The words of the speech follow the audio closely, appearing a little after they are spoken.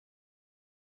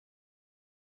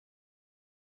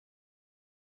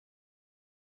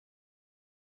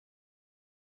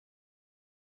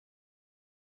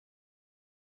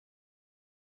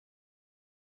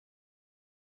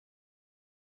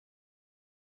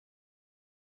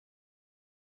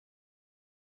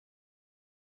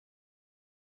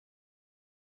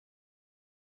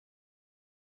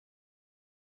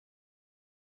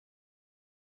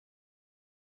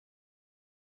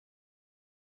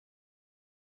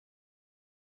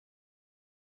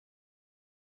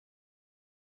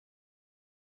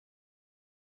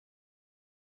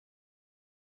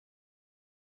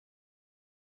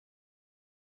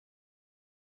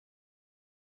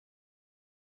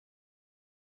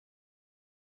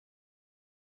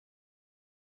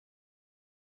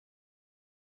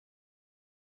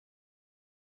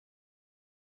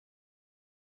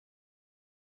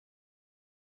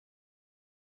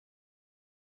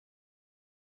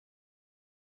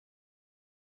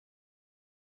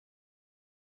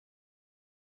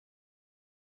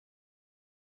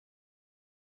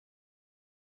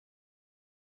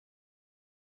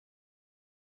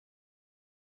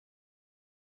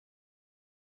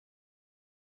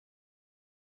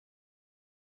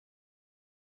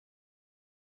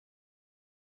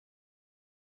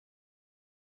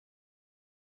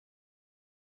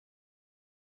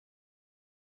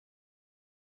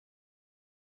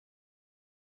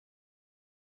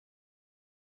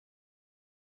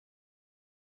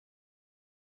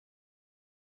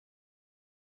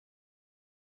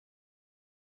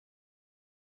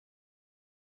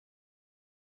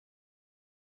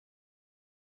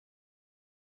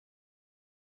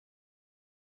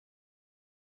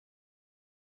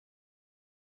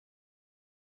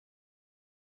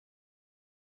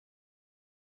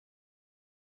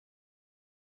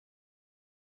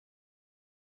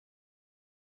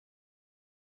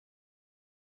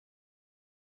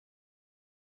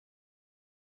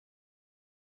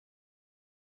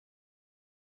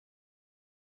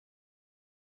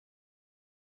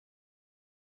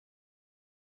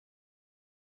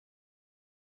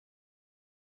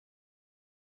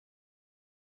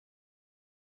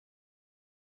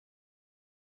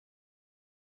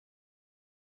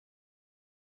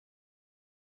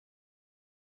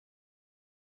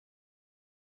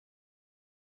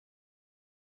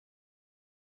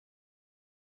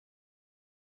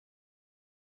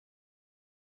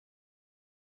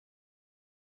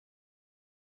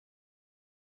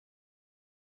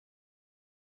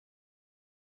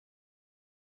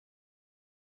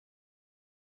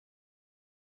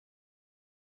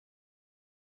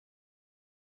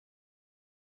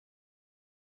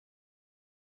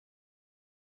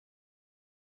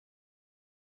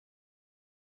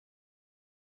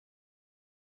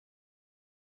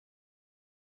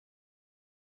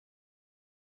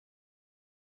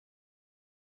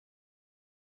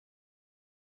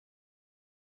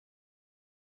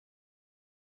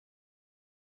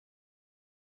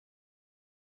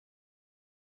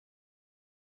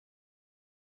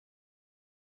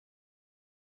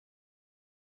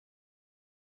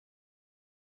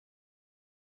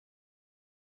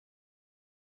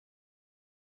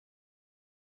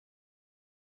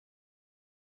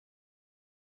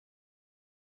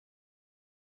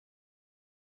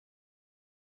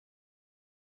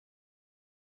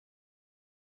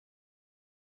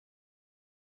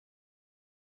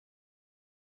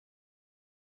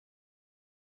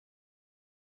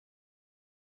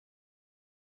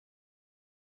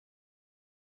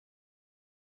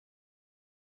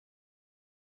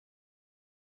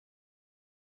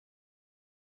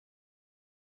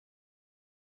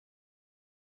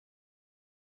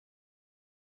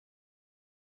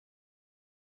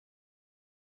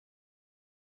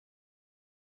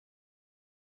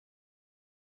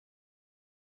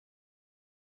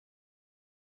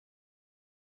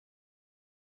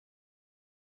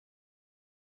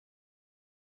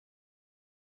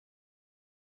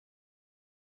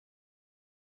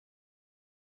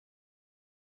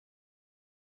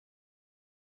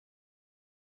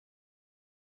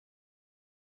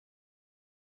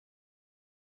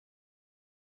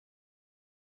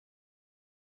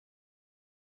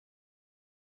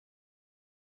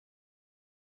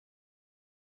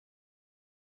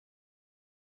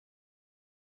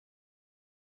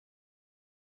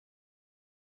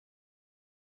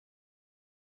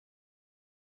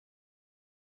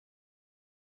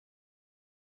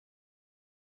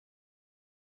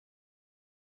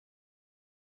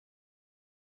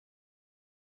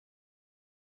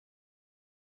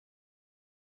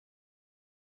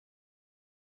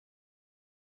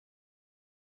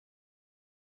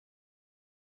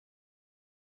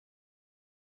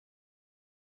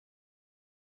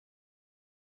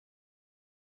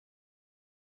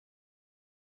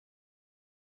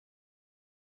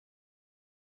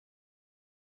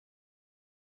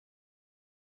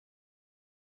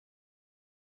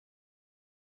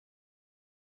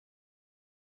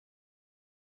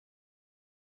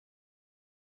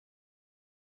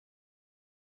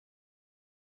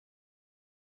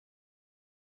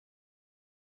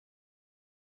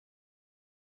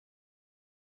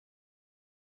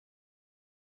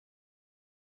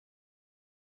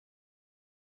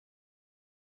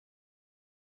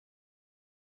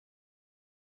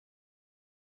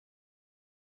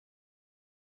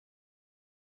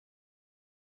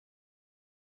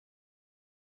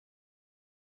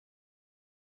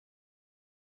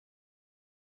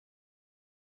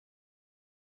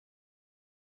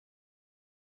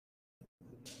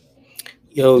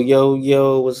Yo, yo,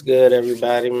 yo, what's good,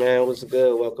 everybody, man? What's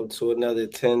good? Welcome to another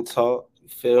 10 Talk. You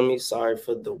feel me? Sorry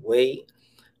for the wait,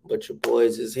 but your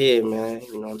boys is here, man.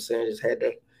 You know what I'm saying? Just had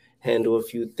to handle a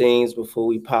few things before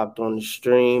we popped on the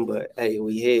stream, but hey,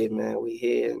 we here, man. We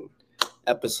here in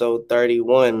episode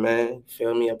 31, man. You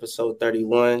feel me? Episode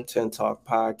 31, 10 Talk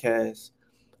podcast.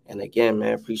 And again,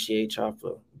 man, appreciate y'all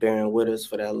for bearing with us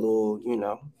for that little,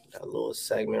 that little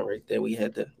segment right there. We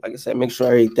had to, like I said, make sure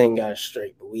everything got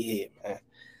straight, but we here, man.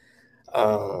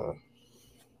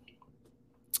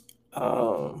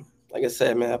 Um, like I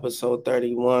said, man, episode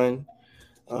 31.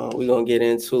 We're gonna get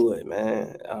into it,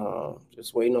 man.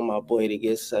 Just waiting on my boy to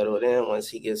get settled in. Once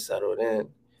he gets settled in,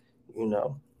 you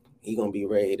know, he gonna be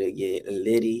ready to get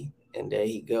litty. And there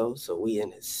he goes. So we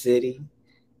in the city.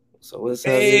 So what's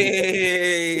up, Litty?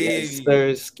 Yes, Hey,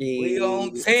 we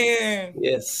on Sirski. 10.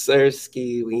 Yes,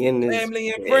 Sirski. We in this. Family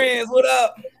and friends, what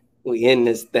up? We in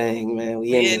this thing, man.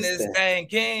 We in We in this this thing. thing,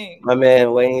 King. My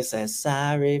man Wayne said,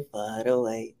 "Sorry for the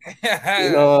wait." You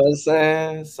know what I'm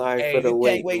saying? Sorry for Hey, the you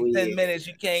can't wait. wait 10 We minutes.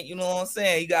 You can't, you know what I'm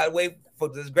saying? You gotta wait for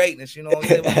this greatness, you know what I'm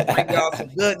saying? We're gonna bring y'all some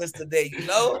goodness today, you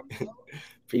know?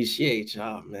 appreciate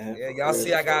y'all, man. Yeah, For y'all see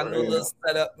real, I got for a new little real.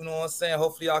 setup, you know what I'm saying?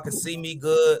 Hopefully y'all can see me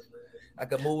good. I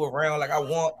can move around like I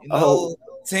want, you Oh, know.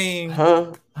 Team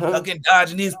huh? ducking,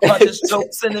 dodging these punches, choke,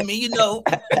 sending me, you know.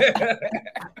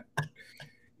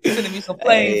 Sending me some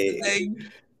flames Hey, today.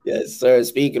 yes, sir.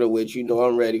 Speaking of which, you know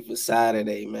I'm ready for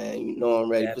Saturday, man. You know I'm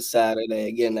ready Yeah. for Saturday.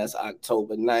 Again, that's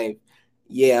October 9th.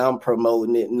 Yeah, I'm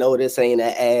promoting it. No, this ain't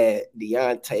an ad.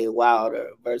 Deontay Wilder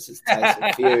versus Tyson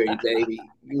Fury, baby.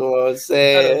 You know what I'm Let them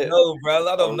saying? know, bro.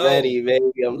 Let them I'm know. ready,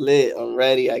 baby. I'm lit. I'm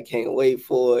ready. I can't wait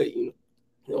for it. You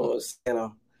know what I'm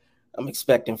saying? I'm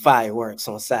expecting fireworks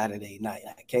on Saturday night.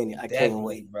 I can't Definitely,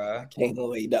 wait. I bro. can't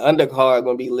wait. The undercard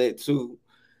gonna be lit too.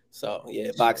 So yeah,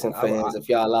 Shit, boxing fans, if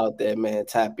y'all out there, man,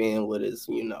 tap in with us.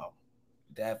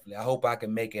 definitely. I hope I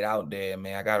can make it out there,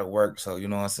 man. I gotta work, so you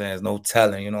know what I'm saying. There's no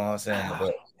telling, you know what I'm saying.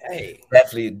 But Hey,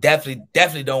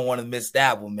 definitely don't want to miss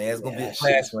that one, man. It's gonna yeah, be a that shit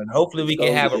class is one. Hopefully, it's we can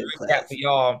gonna have a be a recap for class.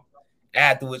 y'all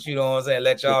afterwards. You know what I'm saying.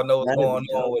 Let Yeah, y'all know what's that'll going be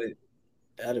on dope. with it.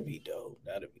 That'll be dope.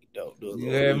 That'll be dope. Do a You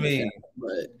little hear recap. me?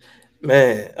 But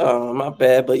man, my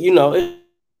bad. But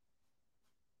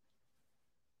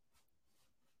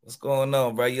What's going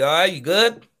on, bro? You all right? You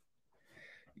good?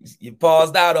 You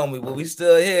paused out on me, but we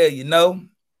still here. You know.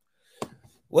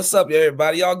 What's up,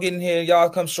 everybody? Y'all getting here. Y'all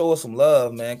come show us some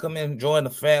love, man. Come in, join the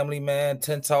family, man.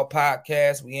 10 Talk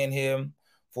Podcast. We in here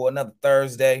for another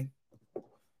Thursday.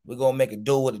 We're going to make it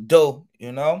do what it do,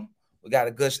 you know? We got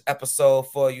a good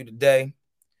episode for you today.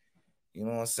 You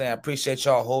know what I'm saying? I appreciate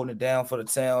y'all holding it down for the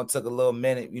town. Took a little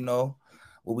minute, you know.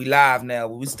 Well, we live now,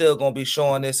 but we still going to be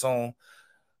showing this on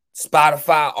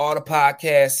Spotify, all the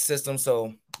podcast systems.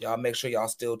 So y'all make sure y'all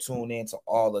still tune in to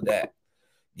all of that.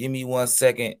 Give me 1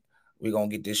 second. We're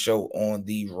going to get this show on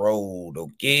the road,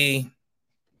 okay?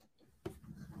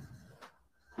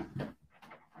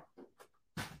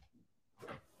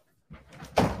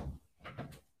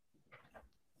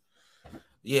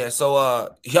 Yeah,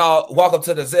 so y'all welcome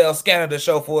to the Zell Scanner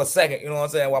show for a second. You know what I'm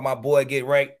saying? While my boy get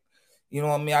right. You know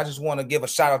what I mean? I just want to give a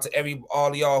shout out to all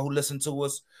of y'all who listen to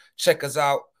us. Check us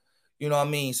out. You know what I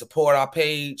mean? Support our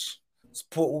page.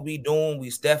 Support what we doing.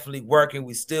 We definitely working.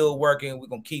 We still working. We're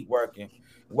gonna keep working.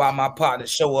 While my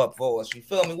partners show up for us. You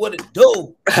feel me? What it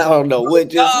do? I don't know what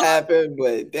just God. happened,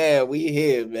 but damn, we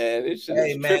here, man. This shit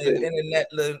Hey is man, this tripping. internet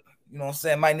little, you know what I'm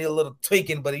saying, might need a little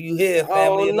tweaking, but you here,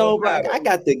 Oh family, it no, don't bro! matter. I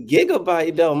got the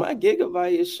gigabyte though. My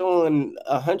gigabyte is showing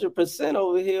 100%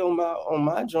 over here on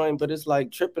my joint, but it's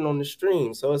like tripping on the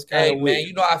stream, so it's kind Hey of man, weird.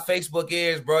 you know how Facebook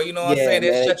is, bro. You know what I'm Yeah, saying?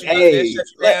 man. They Hey, shut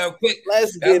you down quick.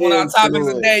 let's That's get one of our topics into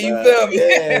it, today. You bro. feel me?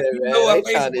 Yeah, You know man. They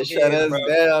what trying to Facebook shut is, us bro.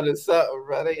 down or something,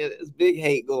 bro. There's big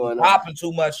hate We going on. popping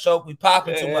too much, choke. We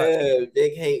popping too much. Yeah,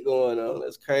 big hate going on.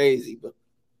 That's crazy, but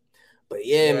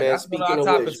yeah, Yeah, man. that's one of Speaking our of which,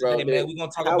 topics bro, today, man. We're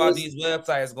gonna talk how about was these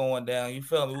websites going down. You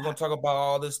feel me? We're gonna talk about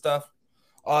all this stuff,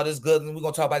 all this good. We're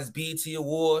gonna talk about this BET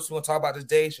Awards. We're gonna talk about this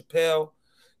Dave Chappelle.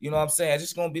 You know what I'm saying? It's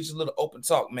just gonna be just a little open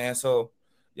talk, man. So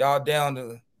y'all down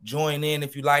to join in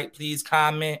if you like. Please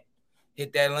comment,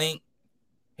 hit that link,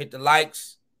 hit the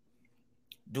likes,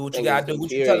 do I what you think it was gotta do. them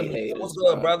What you telling Fury me? What's haters,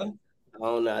 good, bro. brother? I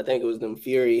don't know. I think it was them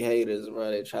Fury haters, bro.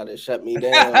 They tried to shut me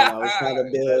down when I was trying to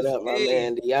build That's up my me.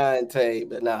 man Deontay.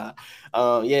 But nah.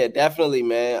 Yeah, definitely,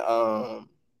 man.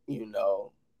 You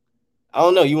know, I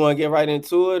don't know. You want to get right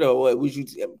into it or what would you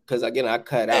because again I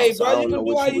cut out, Hey, so I bro, you don't know can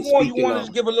do what how you you were want. You speaking want to on.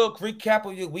 just give a little recap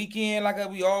of your weekend, like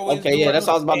we always Okay, do. yeah, I that's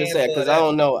know what I the was about to fans say love because I that.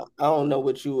 don't know. I don't know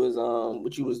what you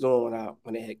was doing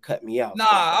when they had cut me out. Nah, So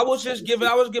that's why I I was was trying just to giving.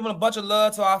 see. I was giving a bunch of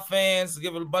love to our fans,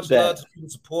 giving a bunch of love Bet. to the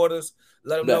supporters.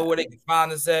 Let them know where they can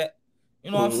find us at. You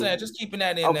know what I'm saying? Just keeping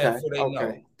that in there Okay, before they know.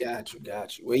 okay. Got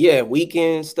you. Well, yeah,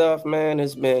 weekend stuff, man.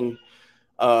 It's been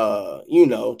chill.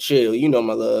 You know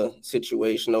my little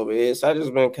situation over here. So I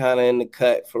just been kind of in the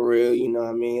cut for real, you know what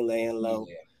I mean, laying low.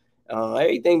 Yeah.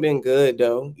 Everything been good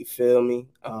though. You feel me?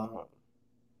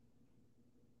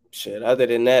 Shit. Other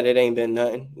than that, it ain't been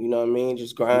nothing. You know what I mean?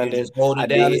 Just grinding. Just holding I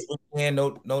down did. this weekend.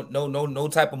 No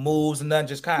type of moves and nothing.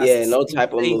 Just kind of No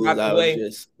type of moves. out the I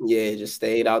was way. just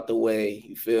stayed out the way.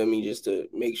 You feel me? Just to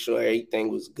make sure everything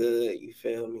was good. You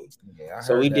feel me? Yeah,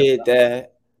 So we did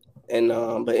that. And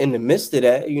but in the midst of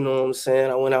that, you know what I'm saying,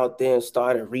 I went out there and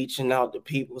started reaching out to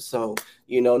people. So,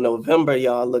 November,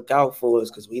 y'all look out for us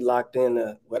because we locked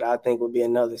in what I think would be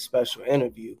another special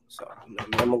interview. So,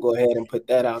 I'm gonna go ahead and put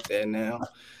that out there now.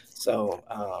 So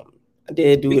I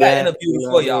did do that. We got interviews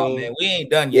for y'all, man. We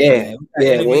ain't done yet, man. We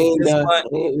got we ain't this done.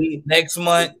 month, next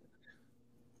month,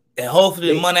 and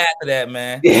hopefully the month after that,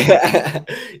 man. Yeah,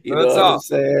 you know what I'm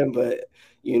saying? But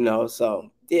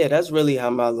so yeah, that's really how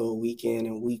my little weekend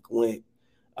and week went.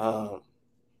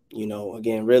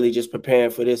 Again, really just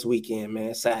preparing for this weekend,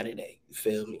 man. Saturday, you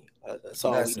feel me? That's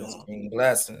all we doing.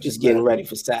 Blessings. Just getting ready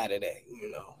for Saturday.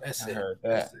 That's it. Heard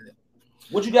that.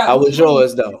 What you got? How was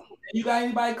yours though? You got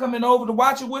anybody coming over to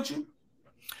watch it with you?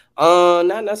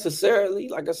 Not necessarily.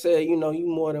 Like I said, you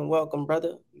more than welcome,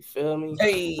 brother. You feel me?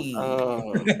 Hey.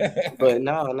 But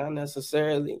no, not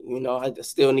necessarily. I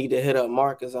still need to hit up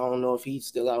Marcus. I don't know if he's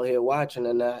still out here watching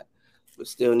or not, but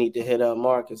still need to hit up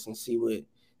Marcus and see what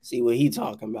he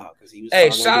talking about, because he was. Hey,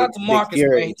 shout out to Marcus,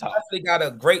 man. He definitely got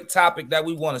a great topic that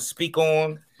we want to speak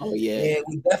on. Oh yeah. And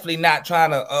we definitely not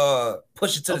trying to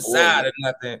push it to the side or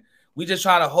nothing. We just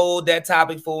trying to hold that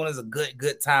topic for when it's a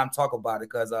good time to talk about it,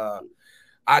 because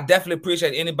I definitely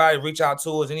appreciate anybody reach out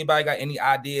to us. Anybody got any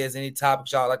ideas, any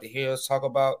topics y'all like to hear us talk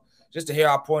about, just to hear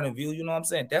our point of view. You know what I'm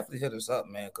saying? Definitely hit us up,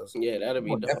 man. Because that'll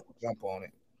be dope. Jump on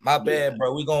it. My bad,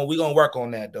 bro. We gonna work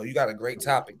on that though. You got a great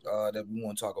topic that we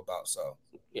want to talk about. So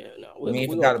we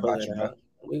ain't forgot about you, bro.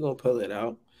 We gonna pull it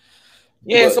out.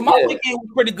 Yeah, so my weekend was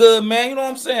pretty good, man. You know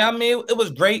what I'm saying? I mean, it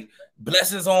was great.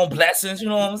 Blessings on blessings. You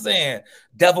know what I'm saying?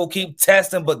 Devil keep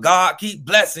testing, but God keep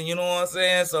blessing. You know what I'm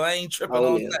saying? So I ain't tripping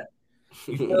on that.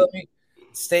 You feel me?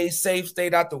 Stay safe,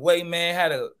 stayed out the way, man.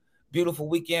 Had a beautiful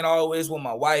weekend always with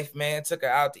my wife, man. Took her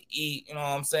out to eat, you know what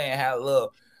I'm saying? Had a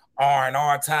little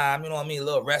R&R time, you know what I mean? A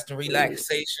little rest and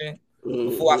relaxation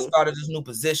before I started this new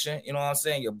position, you know what I'm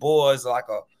saying? Your boy's like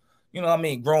you know what I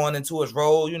mean, growing into his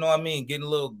role, you know what I mean? Getting a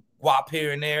little guap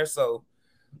here and there. So,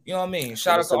 you know what I mean?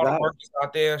 Shout out to all the workers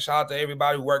out there. Shout out to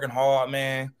everybody working hard,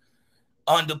 man.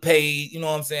 Underpaid, you know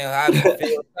what I'm saying? How you feel?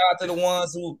 Shout out to the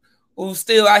ones who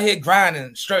still out here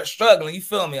grinding, struggling. You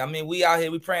feel me? I mean, we out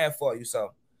here, we praying for you.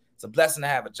 So it's a blessing to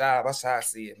have a job. That's how I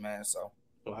see it, man. So,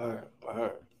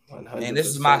 and this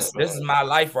is my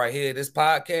life right here. This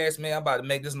podcast, man, I'm about to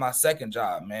make this my second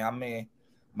job, man. I mean,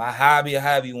 my hobby, or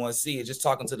however you want to see it, just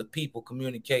talking to the people,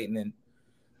 communicating and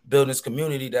building this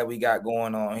community that we got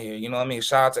going on here. You know what I mean?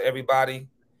 Shout out to everybody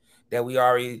that we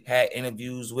already had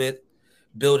interviews with,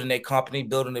 building their company,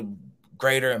 building it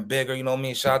greater and bigger. You know what I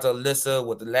mean? Shout out to Alyssa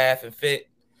with the Laugh and Fit.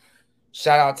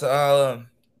 Shout out to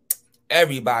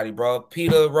everybody, bro.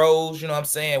 Peter Rose, you know what I'm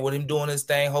saying? With him doing this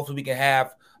thing, hopefully we can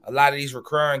have a lot of these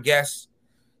recurring guests,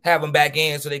 have them back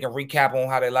in so they can recap on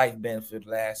how their life been for the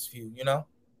last few, you know?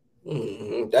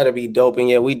 That'll be dope. And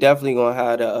yeah, we definitely gonna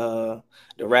have the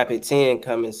Rapid 10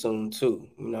 coming soon too.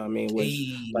 You know what I mean? Which,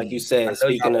 like you said,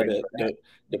 speaking of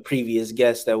the previous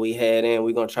guests that we had in,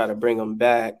 we're gonna try to bring them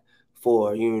back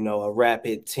for a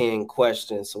Rapid 10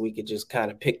 questions, so we could just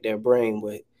kind of pick their brain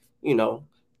with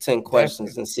 10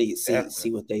 questions and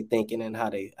see what they thinking and how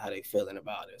they feeling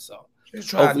about it. So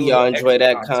hopefully y'all enjoy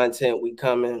that content we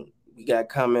got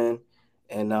coming.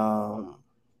 And I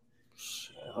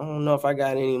don't know if I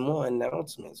got any more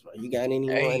announcements, bro. You got any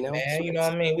more announcements? Man, you know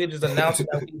what I mean? We just announced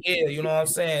that we here. You know what I'm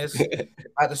saying? It's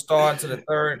about to start to the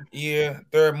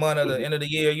third month of the end of the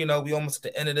year. You know, we almost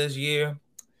at the end of this year.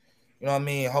 You know what I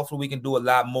mean? Hopefully we can do a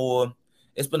lot more.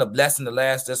 It's been a blessing to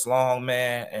last this long,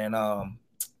 man. And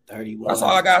 31. That's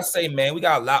all I gotta say, man. We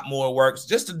got a lot more works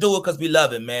just to do it because we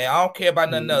love it, man. I don't care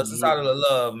about nothing else. It's out of the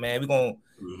love, man. We're gonna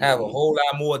have a whole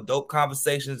lot more dope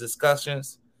conversations,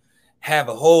 discussions, have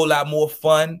a whole lot more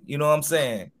fun. You know what I'm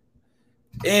saying?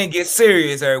 And get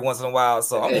serious every once in a while.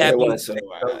 So I'm happy. Once in a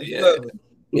while. Yeah,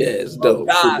 it's dope.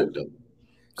 Super dope.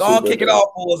 Go on, kick it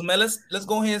off for us, man. Let's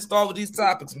go ahead and start with these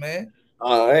topics, man.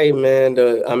 All right, man.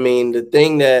 The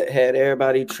thing that had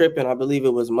everybody tripping, I believe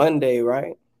it was Monday,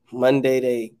 right?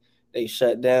 Monday they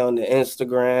shut down the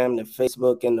Instagram, the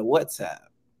Facebook, and the WhatsApp.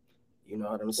 You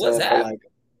know what I'm saying?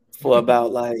 For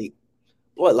about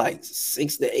what, like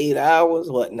 6 to 8 hours?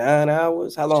 What, 9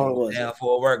 hours? How long was Down it?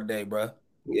 for a work day, bro.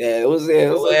 Yeah, it was a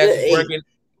Your good ass was 8. working.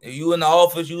 You in the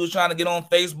office, you was trying to get on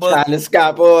Facebook. Trying to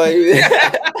Scott boy.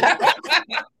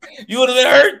 You would have been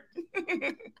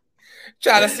hurt.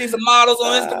 Trying to see some models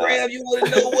on Instagram, you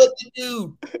wouldn't know what to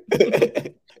do.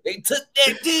 They took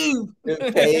that too.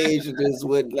 The page just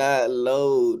would not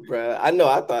load, bro. I know.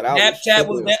 I thought I was Snapchat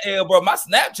was tripping. down, bro. My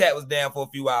Snapchat was down for a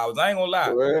few hours. I ain't gonna lie.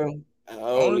 For real?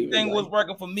 Only thing was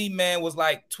working for me, man, was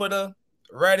like Twitter,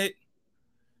 Reddit,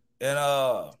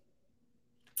 and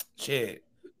shit.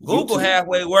 Google YouTube.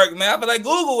 halfway worked, man. I feel like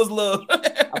Google was little.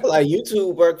 I feel like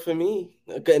YouTube worked for me,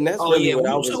 and that's really what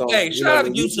I was on. Hey, shout out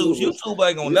to YouTube. YouTube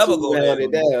ain't gonna never go held there.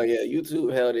 it down. Yeah,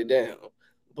 YouTube held it down.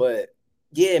 But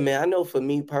yeah, man, I know for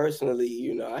me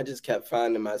personally, I just kept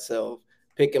finding myself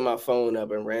picking my phone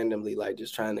up and randomly like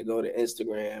just trying to go to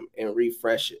Instagram and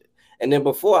refresh it. And then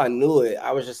before I knew it,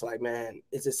 I was just like, man,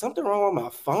 is it something wrong with my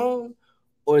phone?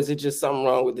 Or is it just something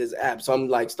wrong with this app? So I'm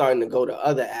like starting to go to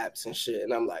other apps and shit.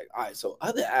 And I'm like, all right, so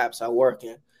other apps are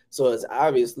working. So it's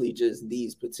obviously just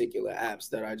these particular apps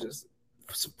that I just,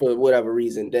 for whatever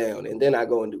reason, down. And then I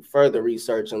go and do further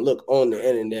research and look on the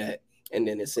internet. And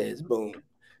then it says, boom,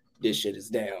 this shit is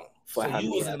down. So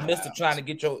you was in the midst of trying to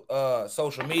get your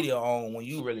social media on when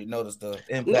you really noticed the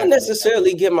impact. Not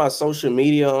necessarily get my social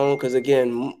media on, because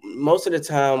again, most of the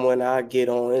time when I get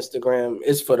on Instagram,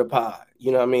 it's for the pod.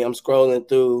 You know what I mean? I'm scrolling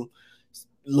through,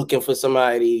 looking for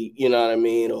somebody. You know what I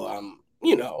mean? Or I'm,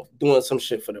 doing some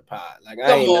shit for the pod. Like,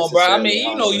 come on, bro. I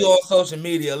mean, you on social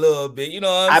media a little bit. You know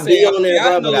what I'm saying? I be on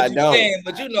there, bro, but I don't. Saying,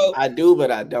 but I do,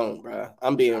 but I don't, bro.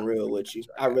 I'm being real with you.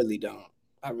 I really don't.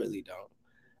 I really don't.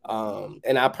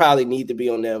 And I probably need to be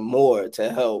on there more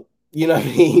to help, you know what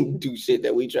I mean, do shit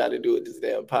that we try to do with this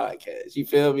damn podcast. You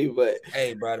feel me? But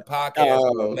hey, bro, the podcast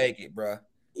will make it, bro.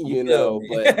 But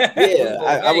yeah,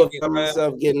 I would find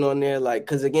myself getting on there, like,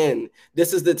 because again,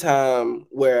 this is the time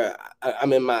where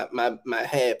I'm in my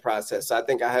head process. So I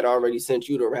think I had already sent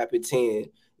you the Rapid 10.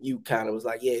 You kind of was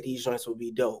like, yeah, these joints will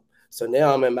be dope. So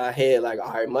now I'm in my head like,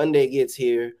 all right, Monday gets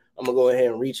here. I'm gonna go ahead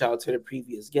and reach out to the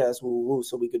previous guests,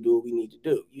 so we could do what we need to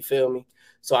do. You feel me?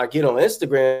 So I get on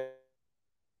Instagram.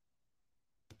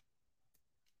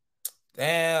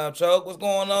 Damn, Choke, what's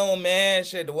going on, man?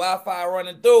 Shit, the Wi-Fi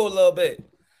running through a little bit.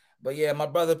 But yeah, my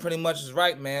brother pretty much is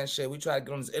right, man. Shit, we try to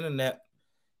get on this internet,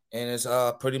 and it's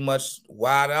pretty much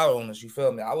wide out on us. You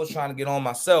feel me? I was trying to get on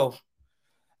myself.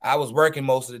 I was working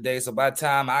most of the day, so by the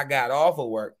time I got off of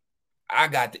work, I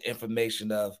got the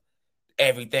information of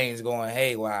everything's going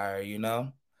haywire,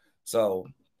 So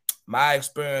my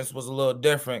experience was a little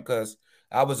different because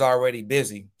I was already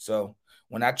busy. So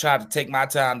when I tried to take my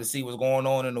time to see what's going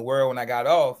on in the world when I got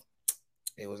off,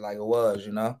 it was like it was,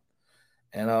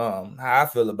 And how I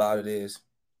feel about it is,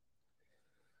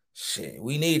 shit,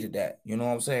 we needed that. You know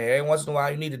what I'm saying? Every once in a while,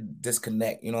 you need to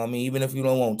disconnect, you know what I mean? Even if you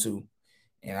don't want to.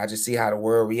 And I just see how the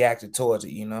world reacted towards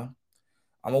it,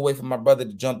 I'm gonna wait for my brother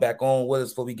to jump back on with us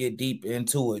before we get deep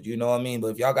into it. You know what I mean? But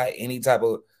if y'all got any type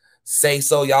of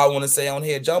say-so y'all want to say on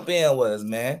here, jump in with us,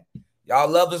 man. Y'all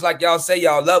love us like y'all say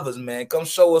y'all love us, man. Come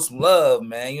show us some love,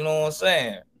 man. You know what I'm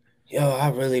saying? Yo, I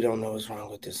really don't know what's wrong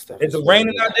with this stuff. Is it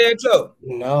raining out there, Joe?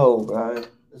 No, bro.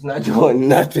 It's not doing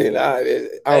nothing. I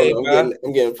don't know.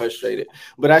 I'm getting frustrated.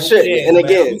 But I shouldn't. Yeah, and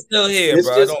again, we still here,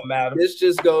 bro. It don't matter. This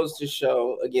just goes to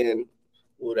show, again,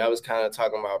 what I was kind of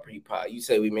talking about pre-pod. You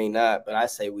say we may not, but I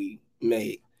say we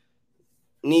may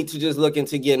need to just look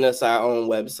into getting us our own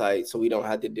website so we don't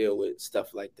have to deal with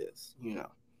stuff like this,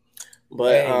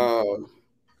 But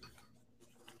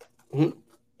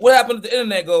what happened if the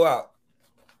internet go out?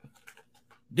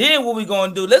 Then what we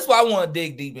gonna do? That's what I want to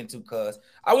dig deep into, cuz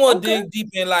I want to dig deep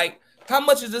in, like, how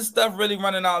much is this stuff really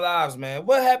running our lives, man?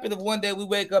 What happened if one day we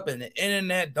wake up and the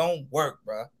internet don't work,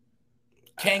 bro?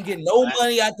 Can't get no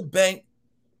money out the bank.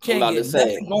 Can't get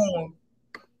nothing going.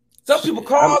 Some people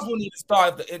cars will need to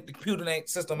start if the computer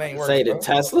system ain't working. Say the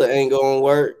Tesla ain't gonna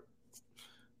work.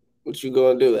 What you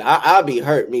gonna do? I'll be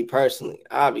hurt, me personally.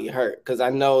 I'll be hurt because I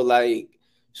know, like,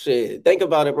 shit. Think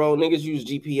about it, bro. Niggas use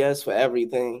GPS for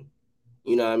everything.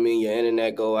 You know what I mean? Your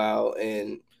internet go out,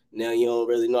 and now you don't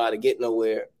really know how to get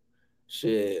nowhere.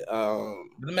 Shit. Let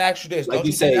me ask you this: like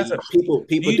you say, people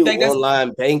do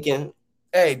online banking.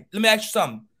 Hey, let me ask you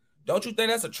something. Don't you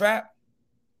think that's a trap?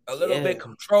 A little bit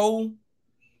control.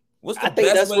 What's the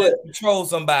best way to control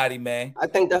somebody, man? I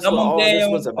think that's what all this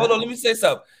was about. Hold on, let me say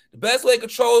something. The best way to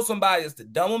control somebody is to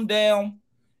dumb them down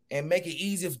and make it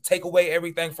easy to take away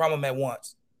everything from them at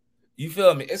once. You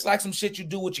feel me? It's like some shit you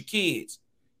do with your kids.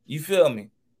 You feel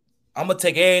me? I'm going to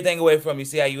take everything away from you,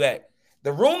 see how you act.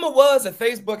 The rumor was that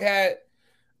Facebook had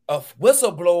a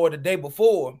whistleblower the day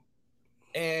before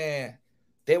and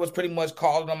they was pretty much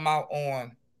calling them out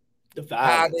on the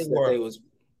how they violence that were. they was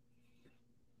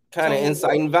kind of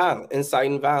inciting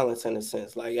violence in a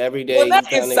sense. Like every day, Well, you not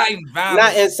kind of inciting violence.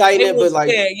 not inciting it, but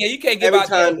like you can't give every out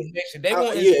that time. information. They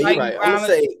weren't Yeah, you're inciting right. I'm gonna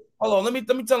violence. say. Hold on, let me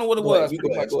tell them what it Go ahead, was.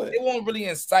 Pretty much, go ahead. they weren't really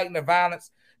inciting the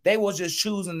violence. They was just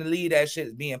choosing to lead that shit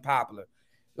as being popular.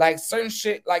 Like certain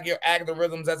shit, like your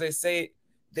algorithms, as they say,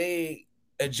 they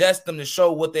adjust them to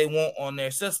show what they want on their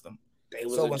system. They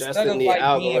was adjusting the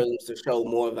algorithms to show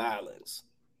more violence.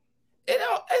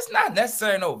 It's not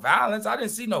necessarily no violence. I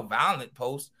didn't see no violent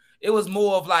posts. It was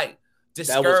more of like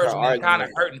discouragement, kind of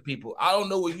hurting people. I don't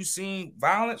know where you seen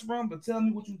violence from, but tell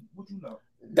me what you know.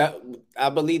 That I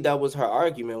believe that was her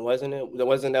argument, wasn't it?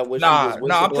 Wasn't that what she was?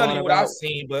 Nah, I'm telling you what I've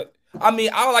seen, but I mean,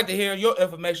 I would like to hear your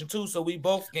information too, so we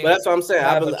both can. But that's what I'm saying.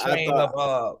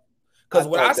 Because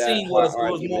what I seen was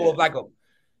it was more of like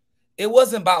it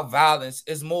wasn't about violence.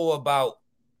 It's more about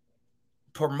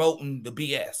promoting the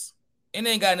BS. It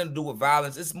ain't got nothing to do with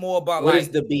violence. It's more about what is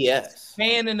the BS?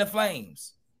 Fanning the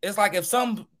flames. It's like if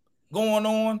something going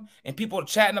on and people are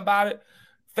chatting about it,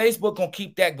 Facebook gonna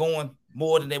keep that going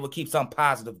more than they would keep something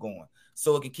positive going,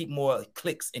 so it can keep more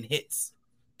clicks and hits.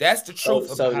 That's the truth.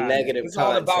 So negative content.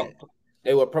 All about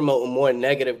they were promoting more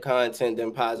negative content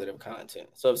than positive content.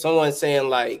 So if someone's saying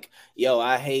like, "Yo,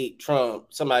 I hate Trump,"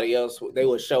 somebody else they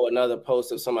would show another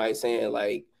post of somebody saying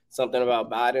like something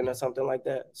about Biden or something like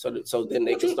that. So then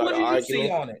they can start an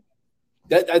argument on it.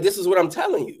 This is what I'm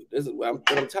telling you. This is what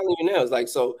I'm telling you now. It's like,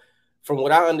 so from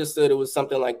what I understood, it was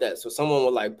something like that. So someone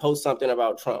would like post something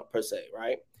about Trump per se,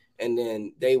 right? And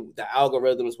then the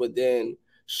algorithms would then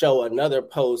show another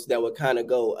post that would kind of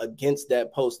go against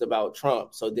that post about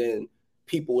Trump. So then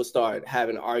people would start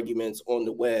having arguments on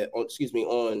the web, on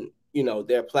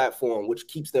their platform, which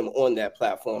keeps them on that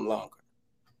platform longer.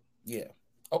 Yeah.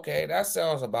 Okay, that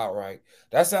sounds about right.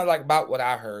 That sounds like about what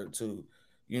I heard too.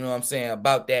 You know what I'm saying?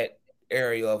 About that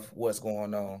area of what's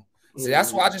going on. See,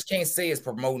 that's why I just can't say it's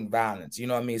promoting violence. You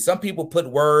know what I mean? Some people put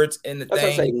words in the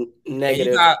thing. Say negative.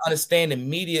 And you gotta understand the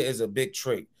media is a big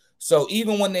trick. So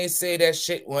even when they say that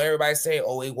shit, when everybody say,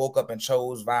 "Oh, he woke up and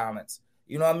chose violence,"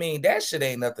 you know what I mean? That shit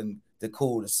ain't nothing too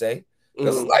cool to say.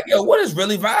 Because it's like, yo, what is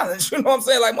really violence? You know what I'm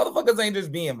saying? Like motherfuckers ain't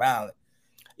just being violent.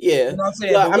 Yeah, you know what I'm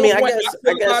saying? Well, I mean,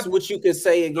 I guess what you could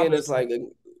say again is like,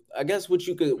 I guess what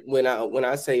you could when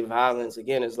I say violence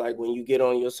again is like when you get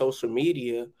on your social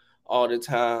media all the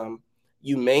time,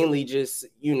 you mainly just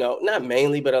not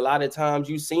mainly, but a lot of times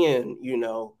you seeing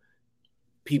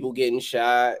people getting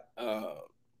shot,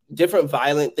 different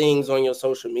violent things on your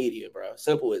social media, bro.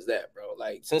 Simple as that, bro.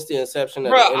 Like since the inception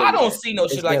of the internet, I don't see no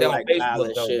shit like that on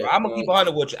Facebook, though, bro. I'm gonna keep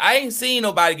 100 with you. I ain't seen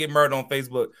nobody get murdered on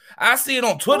Facebook. I see it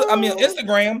on Twitter. I mean,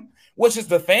 Instagram, which is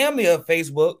the family of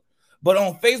Facebook. But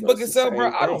on Facebook itself,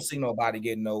 bro, I don't see nobody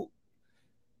getting no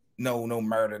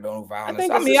murder, no violence.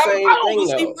 I mean, I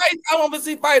don't even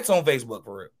see fights on Facebook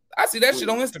for real. I see that shit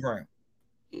on Instagram.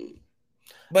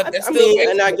 But I mean,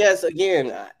 and I guess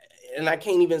again. And I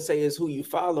can't even say it's who you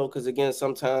follow because again,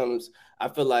 sometimes I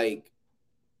feel like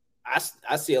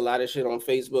I see a lot of shit on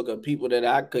Facebook of people that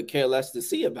I could care less to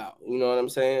see about. You know what I'm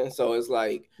saying? So it's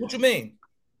like, what you mean?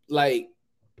 Like,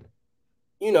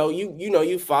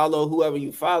 you follow whoever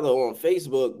you follow on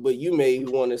Facebook, but you may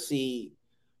want to see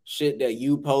shit that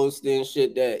you post and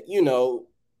shit that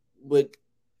but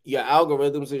your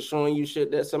algorithms is showing you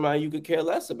shit that somebody you could care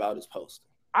less about is posting.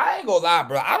 I ain't gonna lie,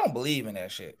 bro. I don't believe in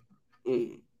that shit.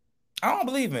 I don't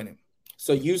believe in it.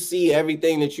 So you see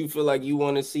everything that you feel like you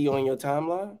want to see on your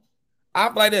timeline? I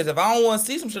feel like this. If I don't want to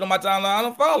see some shit on my timeline, I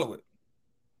don't follow it.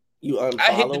 You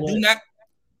unfollow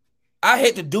I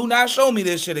hit the do not show me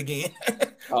this shit again.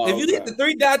 If you hit the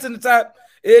 3 dots in the top,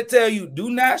 it'll tell you, do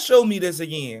not show me this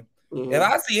again. If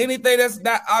I see anything that's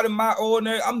not out of my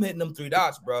ordinary, I'm hitting them 3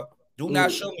 dots, bro. Do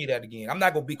not show me that again. I'm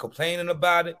not going to be complaining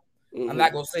about it. I'm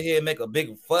not going to sit here and make a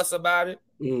big fuss about it.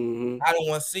 I don't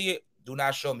want to see it. Do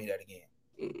not show me that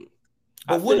again.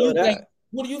 But what do you think?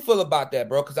 What do you feel about that,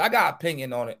 bro? Because I got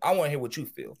opinion on it. I want to hear what you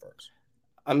feel first.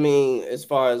 I mean, as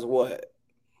far as what?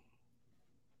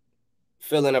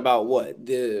 Feeling about what?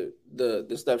 The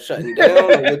stuff shutting down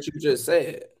or what you just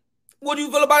said? What do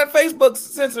you feel about Facebook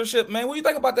censorship, man? What do you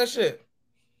think about that shit?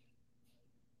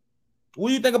 What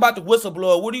do you think about the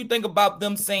whistleblower? What do you think about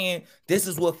them saying this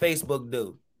is what Facebook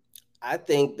do? I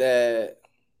think that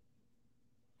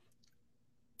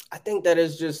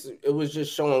it was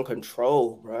just showing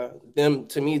control, bro. Them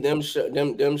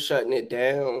shutting it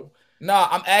down. No,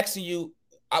 I'm asking you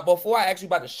before I ask you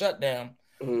about the shutdown.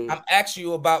 I'm asking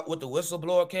you about what the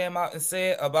whistleblower came out and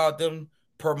said about them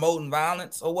promoting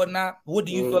violence or whatnot. What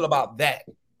do you feel about that?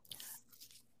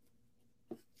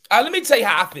 Let me tell you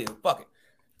how I feel. Fuck it.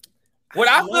 What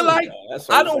I feel like, That's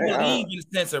what I I'm don't saying. believe in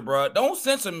censor, bro. Don't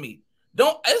censor me.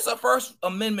 Don't. It's a First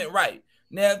Amendment right.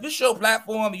 Now, if it's your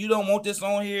platform and you don't want this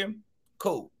on here,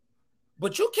 cool.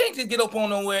 But you can't just get up on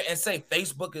nowhere and say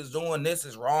Facebook is doing this,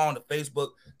 is wrong to Facebook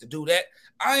to do that.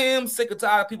 I am sick and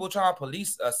tired of people trying to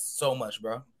police us so much,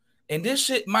 bro. And this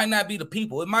shit might not be the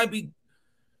people. It might be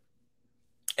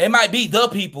the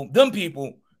people, them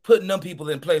people putting them people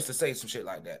in place to say some shit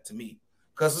like that to me.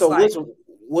 Because it's So like,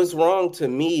 what's wrong to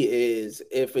me is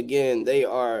if again they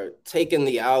are taking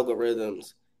the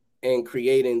algorithms and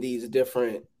creating these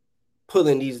different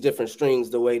pulling these different strings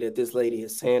the way that this lady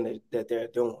is saying that they're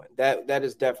doing. That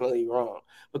is definitely wrong.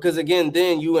 Because again,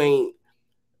 then you ain't,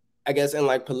 I guess, in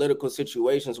like political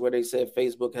situations where they said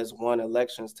Facebook has won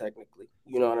elections technically.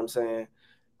 You know what I'm saying?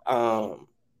 Um,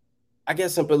 I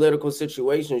guess in political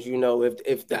situations, you know,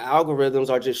 if the algorithms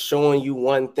are just showing you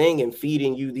one thing and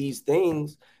feeding you these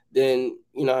things, then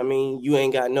you know what I mean, you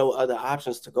ain't got no other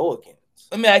options to go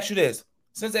against. let me ask you this.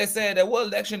 Since they said that, what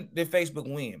election did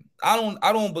Facebook win? I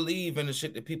don't believe in the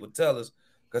shit that people tell us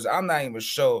because I'm not even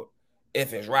sure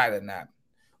if it's right or not.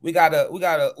 We got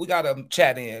a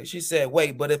chat in. She said,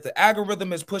 wait, but if the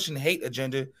algorithm is pushing hate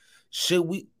agenda, should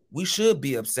we should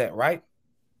be upset, right?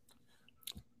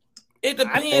 It I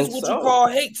depends think what you so. call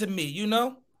hate to me, you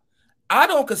know? I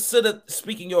don't consider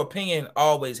speaking your opinion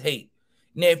always hate.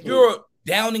 Now, if Mm. you're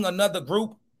downing another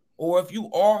group or if you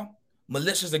are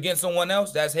malicious against someone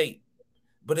else, that's hate.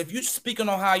 But if you're speaking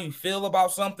on how you feel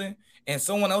about something and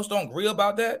someone else don't agree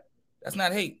about that, that's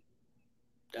not hate.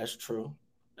 That's true.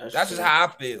 That's That's just true. how I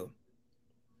feel.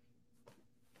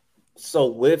 So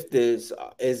with this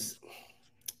is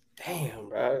damn,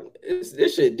 bro.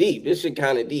 This shit deep. This shit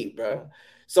kind of deep, bro.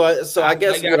 So I I feel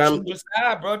guess like you what gotta I'm choose your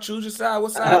side, bro. Choose your side.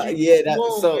 What side yeah, you that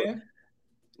on, so man?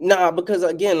 nah, because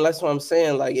again, that's what I'm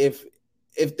saying. Like if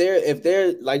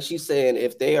they're like she's saying,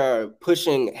 if they are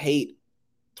pushing hate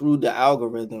through the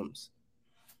algorithms,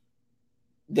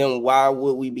 then why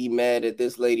would we be mad at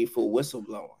this lady for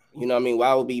whistleblowing? You know what I mean?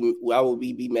 Why would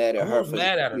we be mad at her Who's for,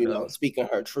 mad at her though? speaking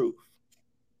her truth?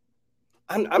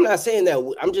 I'm not saying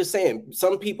that. I'm just saying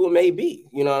some people may be.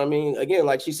 You know what I mean? Again,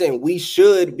 like she's saying, we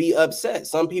should be upset.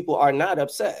 Some people are not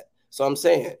upset. So I'm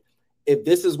saying, if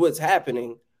this is what's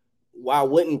happening, why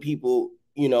wouldn't people,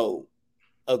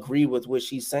 agree with what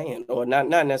she's saying, or not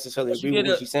necessarily But you agree with get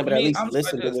what a she's saying, to but at me, least I'm just like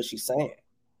listen to this. what she's saying.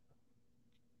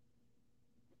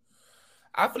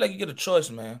 I feel like you get a choice,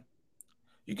 man.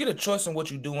 You get a choice in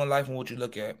what you do in life and what you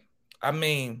look at. I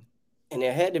mean, And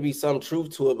there had to be some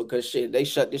truth to it because shit, they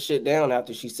shut this shit down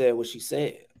after she said what she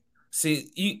said.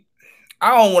 see,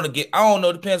 I don't want to get. I don't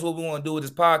know. Depends what we want to do with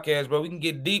this podcast, bro. We can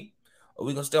get deep, or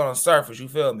we can stay on the surface. You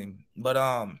feel me? But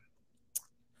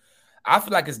I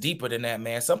feel like it's deeper than that,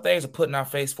 man. Some things are put in our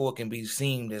face for it can be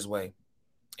seen this way,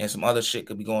 and some other shit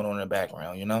could be going on in the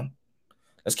background. You know.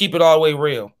 Let's keep it all the way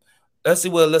real. Let's see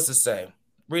what Alyssa say.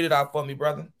 Read it out for me,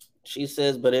 brother. She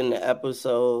says, but in the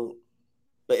episode,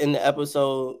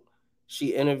 she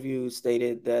interviewed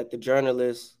stated that the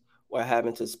journalists were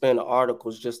having to spin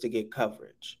articles just to get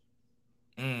coverage.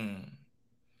 Mm.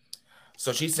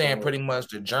 So she's saying So pretty much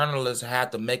the journalists have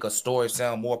to make a story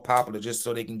sound more popular just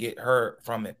so they can get heard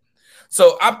from it.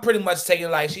 So I'm pretty much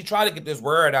taking like she tried to get this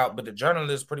word out, but the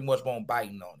journalists pretty much won't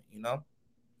biting on it, you know?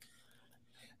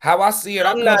 How I see it, I'm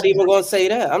I'm not pushing. even gonna say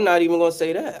that. I'm not even gonna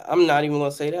say that. I'm not even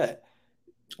gonna say that.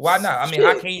 Why not? I mean,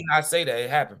 how Shit, can you not say that it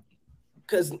happened?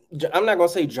 because I'm not gonna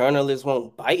say journalists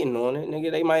won't biting on it,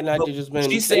 nigga. They might not But have just she's been.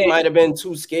 They saying, might have been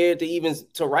too scared to even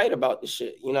to write about the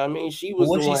shit. You know what I mean? She but was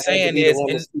what the one she's had to saying be the is one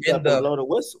to speak in up and the blow the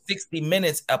whistle. 60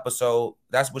 Minutes episode,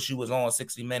 that's what she was on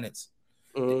 60 Minutes.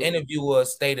 The Mm-hmm. interviewer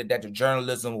stated that the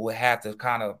journalism would have to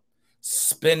kind of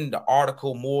spin the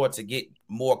article more to get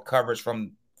more coverage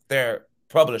from their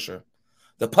publisher.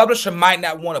 The publisher might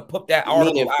not want to put that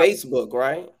Meaning article out. Facebook,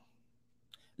 right?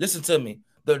 Listen to me.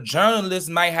 The journalist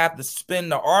might have to spin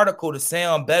the article to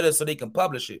sound better so they can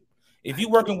publish it. If I you're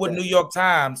working get with New that. York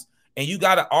Times and you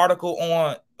got an article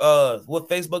on what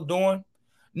Facebook doing,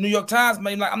 New York Times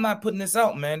may be like, I'm not putting this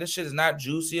out, man. This shit is not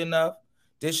juicy enough.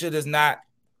 This shit is not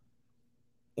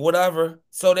whatever.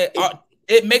 So that It,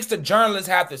 it makes the journalist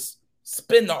have to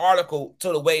spin the article to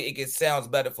the way it gets sounds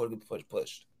better for it to be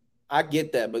pushed. I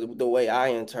get that, but the way I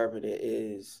interpret it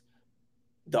is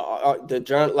the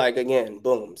journal, like again,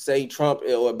 boom, say Trump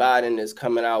or Biden is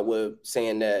coming out with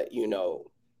saying that,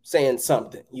 saying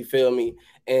something, you feel me,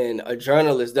 and a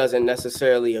journalist doesn't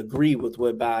necessarily agree with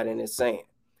what Biden is saying,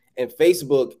 and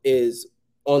Facebook is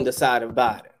on the side of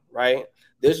Biden, right?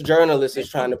 This journalist is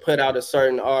trying to put out a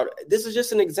certain art. This is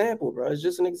just an example, bro. It's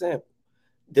just an example.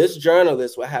 This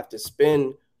journalist will have to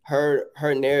spin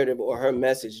her narrative or her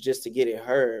message just to get it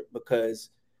heard, because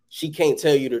she can't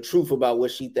tell you the truth about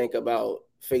what she think about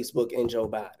Facebook and Joe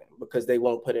Biden because they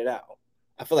won't put it out.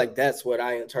 I feel like that's what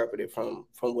I interpreted from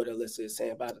what Alyssa is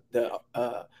saying about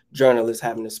the journalists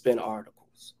having to spin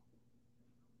articles.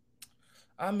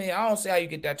 I mean, I don't see how you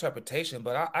get that interpretation,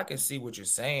 but I can see what you're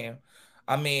saying.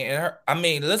 I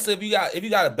mean, listen, if you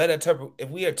got a better if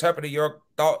we interpreted your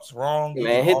thoughts wrong, you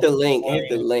Man, can hit the also link, join hit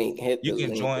the in. link, hit You the can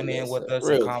link, join in with Alyssa, us and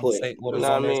real quick. conversate with You us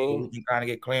know on what I this so mean? we can kind of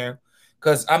get clear.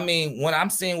 Because I mean, when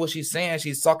I'm seeing what she's saying,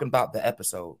 she's talking about the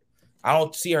episode. I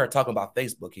don't see her talking about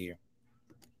Facebook here.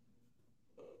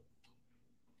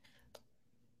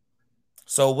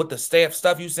 So with the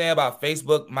stuff you saying about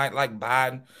Facebook might like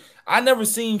Biden, I never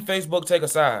seen Facebook take a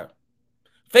side.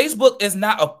 Facebook is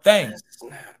not a thing.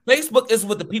 Facebook is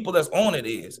what the people that's on it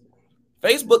is.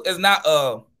 Facebook is not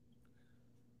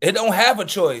it don't have a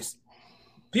choice.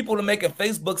 People are making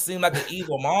Facebook seem like an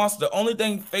evil monster. The only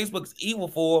thing Facebook's evil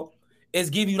for is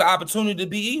giving you the opportunity to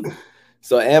be evil.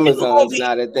 So Amazon's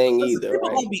not a thing either, people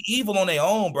right? gonna be evil on their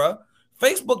own, bro.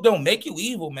 Facebook don't make you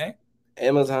evil, man.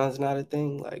 Amazon's not a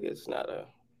thing. Like, it's not a.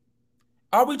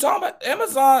 Are we talking about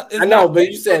Amazon? I know, but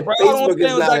you said bro. Facebook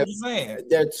is not. Like you're saying.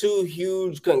 They're two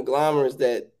huge conglomerates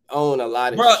that own a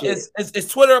lot of shit. Is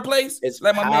Twitter a place? It's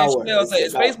like power. my man Chappelle said.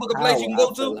 Is Facebook a place you can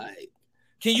go to? Like,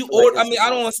 can you order? I mean, I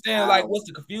don't understand. Like, what's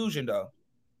the confusion though?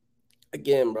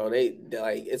 Again, bro, they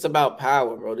like, it's about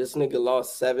power, bro. This nigga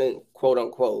lost quote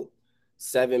unquote,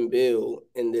 $7 billion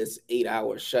in this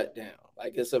 8-hour shutdown.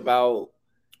 Like, it's about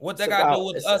what that got to do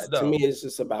with us, though. To me, it's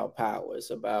just about power. It's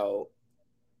about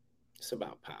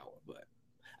power, but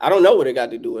I don't know what it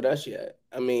got to do with us yet.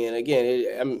 I mean,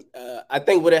 again, I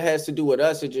think what it has to do with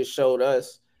us, it just showed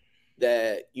us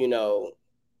that, you know,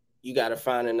 you got to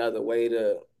find another way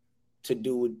to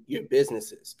do your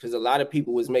businesses, because a lot of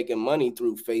people was making money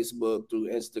through Facebook,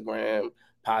 through Instagram,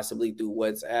 possibly through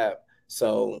WhatsApp.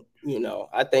 So, you know,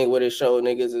 I think what it showed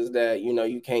niggas is that, you know,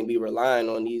 you can't be relying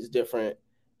on these different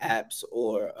apps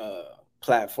or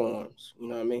platforms. You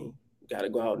know what I mean? You got to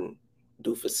go out and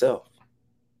do for self.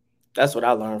 That's what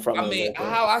I learned from it. I mean,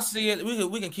 how I see it,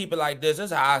 we can keep it like this.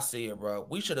 This is how I see it, bro.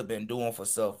 We should have been doing for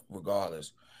self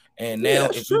regardless. And now,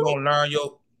 if you don't learn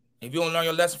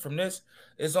your lesson from this,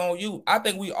 it's on you. I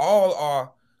think we all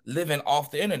are living off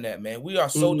the internet, man. We are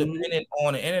so dependent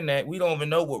on the internet. We don't even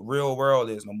know what real world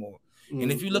is no more.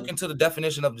 And if you look into the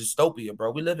definition of dystopia,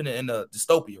 bro, we're living in a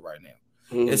dystopia right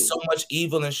now. There's so much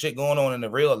evil and shit going on in the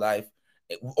real life.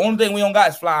 Only thing we don't got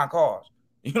is flying cars.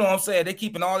 You know what I'm saying? They're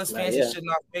keeping all this fancy shit in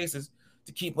our faces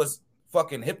to keep us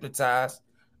fucking hypnotized.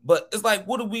 But it's like,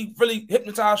 what are we really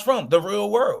hypnotized from? The real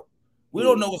world. We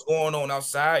don't know what's going on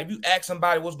outside. If you ask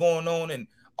somebody what's going on in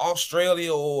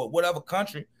Australia or whatever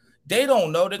country, they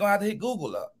don't know. They're going to have to hit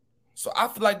Google up. So I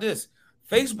feel like this.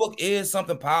 Facebook is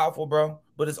something powerful, bro,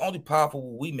 but it's only powerful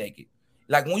when we make it.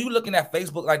 Like, when you're looking at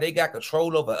Facebook like they got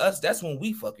control over us, that's when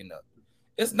we fucking up.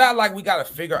 It's not like we got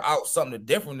to figure out something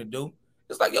different to do.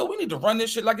 It's like, yo, we need to run this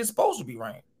shit like it's supposed to be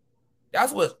ran.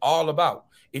 That's what it's all about.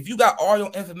 If you got all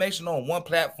your information on one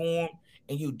platform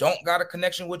and you don't got a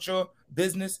connection with your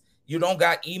business, you don't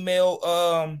got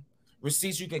email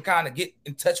receipts, you can kind of get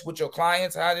in touch with your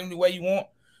clients any way you want,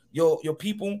 your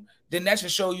people, then that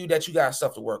should show you that you got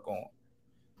stuff to work on.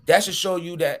 That should show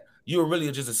you that you're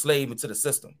really just a slave into the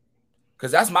system.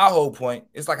 Because that's my whole point.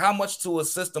 It's like, how much to a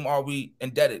system are we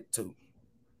indebted to?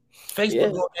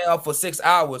 Facebook go down for 6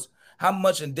 hours. How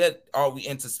much in debt are we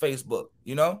into Facebook?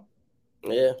 You know?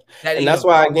 Yeah. And that's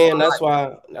why, again, that's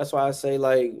why I say,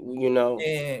 like, you know.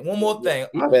 And one more thing.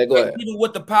 My bad, go ahead. Even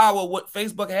with the power what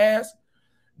Facebook has,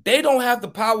 they don't have the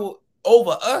power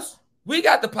over us. We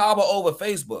got the power over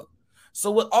Facebook.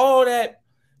 So with all that,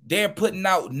 they're putting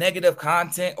out negative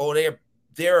content or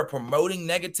they're promoting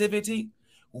negativity.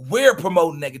 We're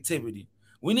promoting negativity.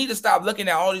 We need to stop looking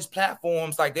at all these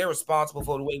platforms like they're responsible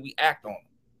for the way we act on them.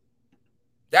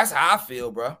 That's how I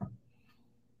feel, bro.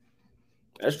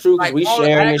 That's true, because we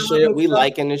sharing this shit, we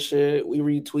liking this shit, we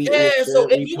retweeting this shit, so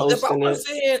if I want to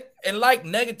sit here and like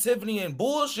negativity and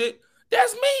bullshit,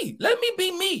 that's me. Let me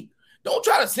be me. Don't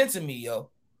try to censor me, yo.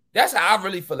 That's how I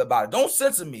really feel about it. Don't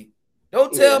censor me.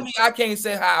 Don't tell me I can't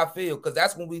say how I feel, because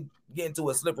that's when we get into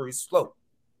a slippery slope.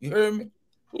 You hear me?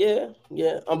 Yeah.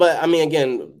 But I mean,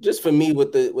 again, just for me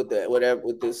with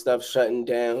this stuff shutting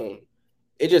down,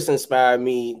 it just inspired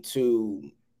me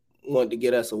to want to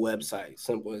get us a website.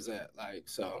 Simple as that. Like,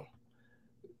 so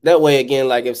that way, again,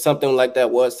 like, if something like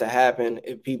that was to happen,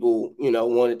 if people, you know,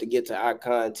 wanted to get to our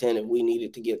content, if we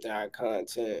needed to get to our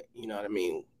content, you know what I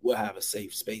mean, we'll have a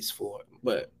safe space for it.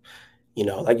 But, you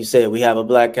know, like you said, we have a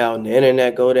blackout and the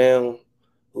internet go down.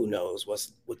 who knows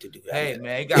what to do. Hey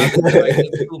man, you gotta look at it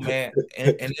like this too, man.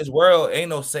 In this world, ain't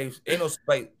no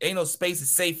space is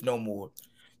safe no more.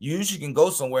 You usually can go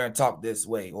somewhere and talk this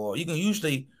way, or you can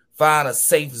usually find a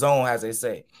safe zone, as they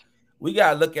say. We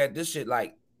gotta look at this shit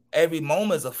like every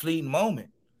moment is a fleeting moment.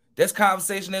 This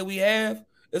conversation that we have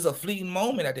is a fleeting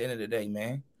moment at the end of the day,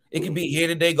 man. It could be here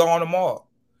today, gone tomorrow.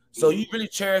 So you really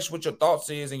cherish what your thoughts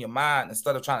is in your mind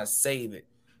instead of trying to save it.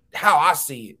 How I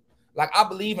see it. Like, I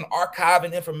believe in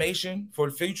archiving information for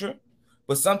the future,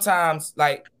 but sometimes,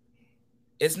 like,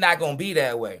 it's not gonna be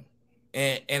that way.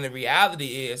 And the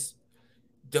reality is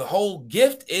the whole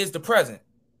gift is the present.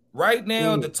 Right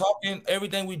now, the talking,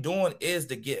 everything we're doing is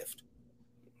the gift.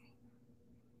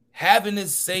 Having it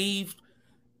saved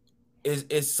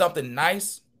is something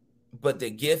nice, but the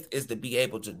gift is to be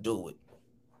able to do it.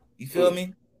 You feel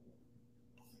me?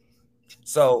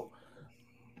 So,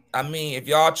 I mean, if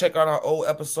y'all check out our old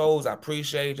episodes, I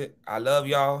appreciate it. I love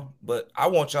y'all, but I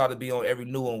want y'all to be on every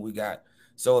new one we got.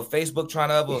 So if Facebook trying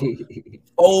to ever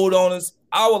hold on us,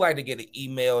 I would like to get an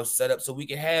email set up so we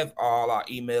can have all our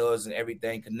emails and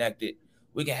everything connected.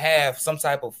 We can have some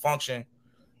type of function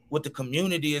with the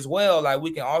community as well. Like,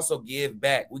 we can also give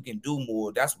back. We can do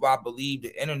more. That's why I believe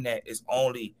the internet is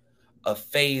only a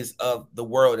phase of the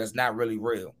world that's not really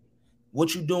real.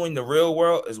 What you do in the real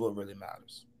world is what really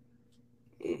matters.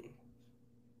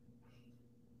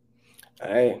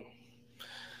 All right.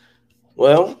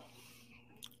 Well,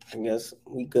 I guess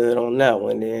we good on that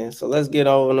one then. So let's get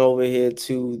on over here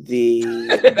to the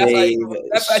Dave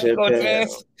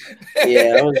Chappelle.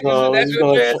 Yeah, I was going. That's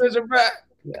your transition, bro.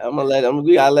 Yeah,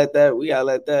 we gotta let that.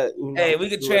 You know, hey, we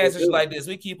could transition like this.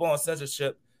 We keep on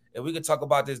censorship, and we could talk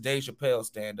about this Dave Chappelle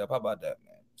stand up. How about that,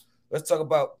 man? Let's talk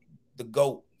about the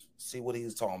GOAT. See what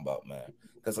he's talking about, man.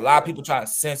 Because a lot of people trying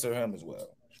to censor him as well.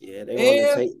 Yeah,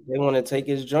 they want to take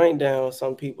his joint down.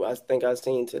 Some people, I think I've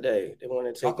seen today, they want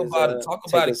to take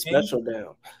his special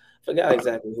down. I forgot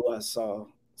exactly who I saw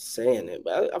saying it,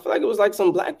 but I feel like it was like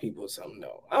some black people or something.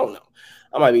 No, I don't know.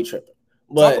 I might be tripping.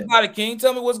 But talk about it, King.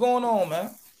 Tell me what's going on,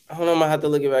 man. I don't know. I'm gonna have to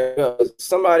look it back up.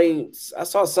 I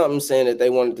saw something saying that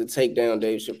they wanted to take down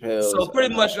Dave Chappelle. So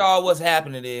pretty much all what's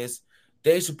happening is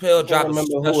Dave Chappelle dropped a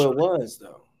special. I remember who it was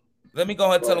though. Let me go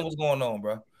ahead and tell them what's going on,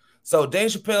 bro. So Dave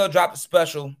Chappelle dropped a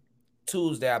special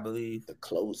Tuesday, I believe. The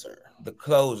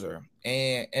closer.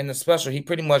 And in the special, he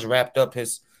pretty much wrapped up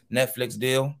his Netflix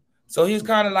deal. So he's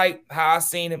kind of like how I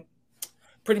seen him,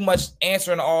 pretty much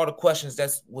answering all the questions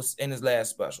that was in his last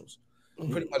specials.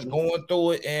 Pretty much going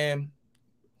through it and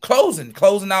closing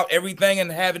out everything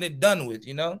and having it done with,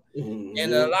 you know?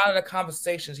 And a lot of the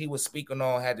conversations he was speaking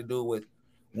on had to do with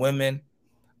women,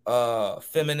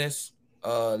 feminists,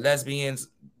 lesbians,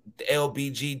 the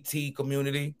LGBT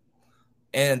community,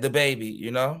 and the baby,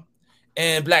 you know,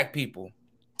 and black people.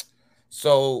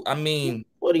 So, I mean,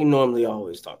 what he normally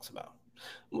always talks about.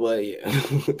 But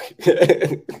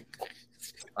yeah.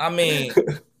 I mean,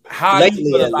 how lately,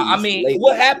 you feel about, I mean, lately.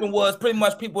 What happened was pretty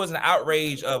much people was in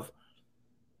outrage of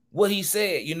what he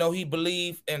said. You know, he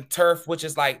believed in TERF, which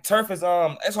is like, TERF is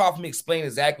it's hard for me to explain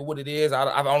exactly what it is.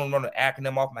 I don't know the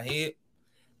acronym off my head,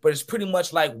 but it's pretty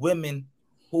much like women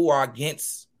who are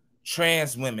against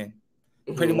trans women,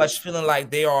 pretty much feeling like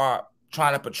they are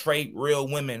trying to portray real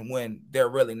women when they're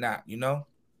really not, you know?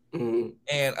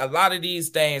 And a lot of these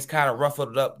things kind of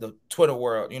ruffled up the Twitter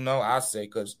world, you know, I say,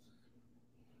 because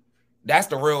that's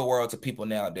the real world to people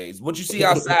nowadays. What you see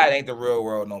outside ain't the real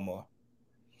world no more.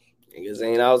 Niggas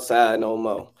ain't outside no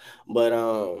more. But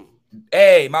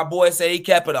hey, my boy said he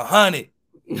kept it 100.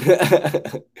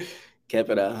 Kept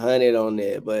it 100 on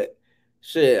there. But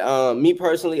shit, me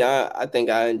personally, I think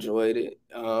I enjoyed it.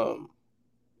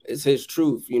 It's his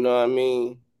truth, you know what I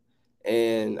mean?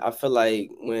 And I feel like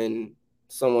when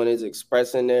someone is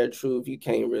expressing their truth, you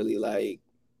can't really like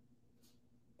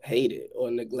hate it or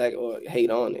neglect or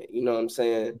hate on it. You know what I'm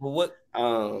saying? But what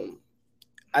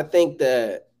I think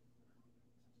that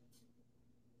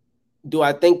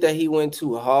he went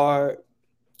too hard?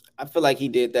 I feel like he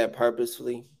did that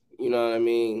purposefully. You know what I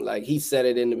mean? Like, he said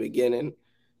it in the beginning.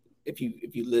 If you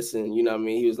listen, you know what I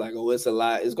mean? He was like, oh, it's a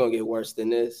lot. It's going to get worse than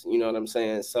this. You know what I'm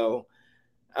saying? So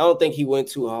I don't think he went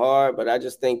too hard, but I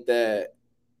just think that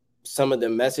some of the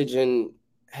messaging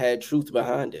had truth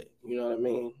behind it. You know what I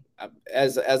mean?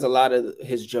 As a lot of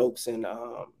his jokes and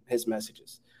his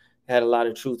messages had a lot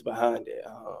of truth behind it.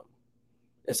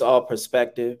 It's all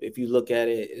perspective. If you look at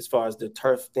it as far as the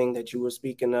TERF thing that you were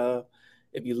speaking of,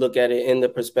 if you look at it in the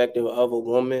perspective of a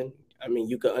woman, I mean,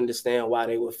 you can understand why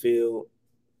they would feel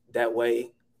that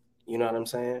way. You know what I'm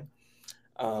saying?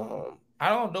 I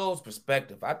don't know his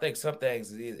perspective. I think some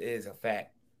things is a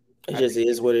fact. It just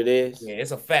is what it is. Yeah,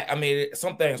 it's a fact. I mean,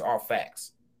 some things are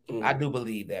facts. I do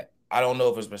believe that. I don't know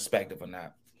if it's perspective or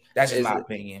not. That's just my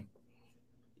opinion.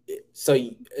 So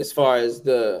as far as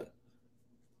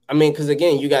because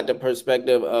again, you got the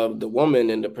perspective of the woman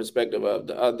and the perspective of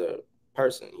the other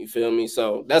person. You feel me?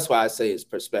 So that's why I say it's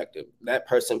perspective. That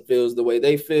person feels the way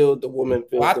they feel. The woman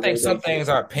feels. Well, I think some things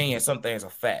are opinion, some things are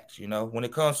facts. You know, when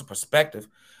it comes to perspective,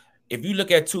 if you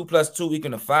look at 2 +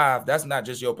 2 = 5, that's not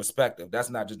just your perspective. That's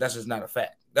just not a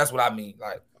fact. That's what I mean.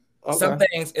 Like some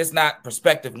things, it's not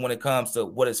perspective when it comes to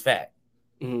what is fact.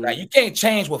 Like you can't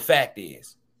change what fact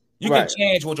is. You can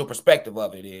change what your perspective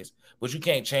of it is, but you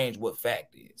can't change what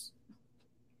fact is.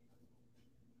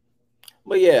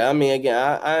 But yeah, I mean, again,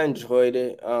 I enjoyed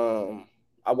it.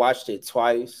 I watched it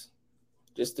twice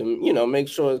just to, make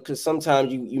sure, because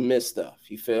sometimes you miss stuff.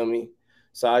 You feel me?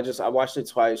 So I watched it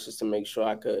twice just to make sure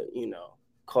I could,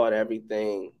 caught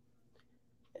everything.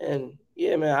 And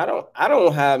yeah, man, I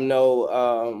don't have no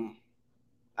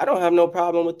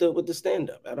problem with the stand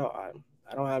up at all.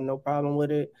 I don't have no problem with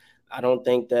it. I don't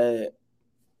think that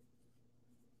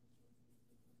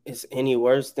it's any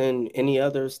worse than any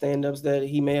other stand-ups that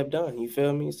he may have done. You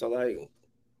feel me? So like,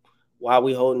 why are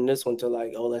we holding this one to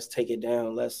like, oh, let's take it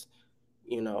down. Let's,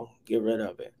 get rid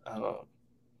of it.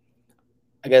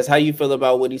 I guess how you feel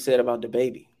about what he said about the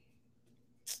baby?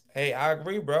 Hey, I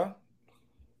agree, bro.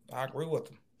 I agree with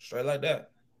him. Straight like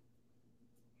that.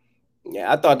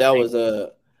 Yeah, I thought that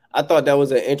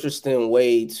was an interesting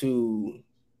way to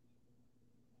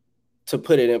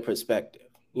put it in perspective.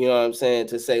 You know what I'm saying?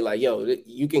 To say like, yo,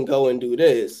 you can go and do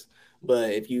this,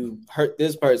 but if you hurt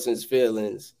this person's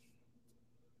feelings,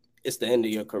 it's the end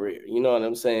of your career. You know what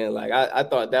I'm saying? Like, I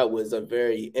thought that was a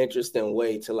very interesting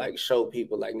way to like show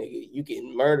people like, nigga, you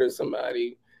can murder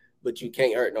somebody, but you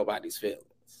can't hurt nobody's feelings.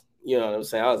 You know what I'm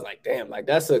saying? I was like, damn, like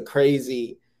that's a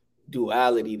crazy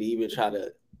duality to even try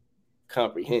to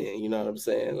comprehend. You know what I'm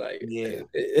saying? Like, yeah,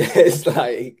 it's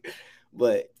like,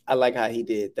 but I like how he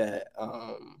did that.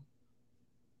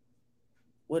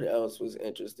 What else was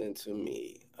interesting to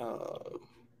me? I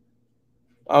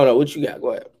don't know. What you got?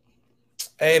 Go ahead.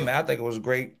 Hey man, I think it was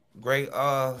great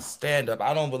stand up.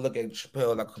 I don't even look at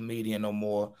Chappelle like a comedian no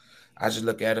more. I just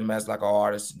look at him as like an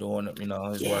artist doing, his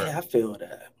work. Yeah, I feel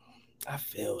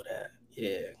that.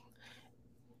 Yeah.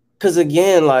 Cause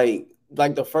again, like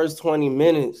the first 20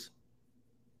 minutes,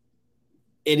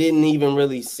 it didn't even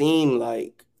really seem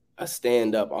like a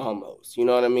stand-up almost. You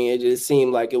know what I mean? It just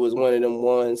seemed like it was one of them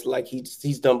ones like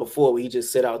he's done before where he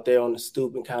just sit out there on the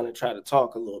stoop and kind of try to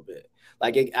talk a little bit.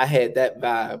 Like I had that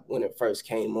vibe when it first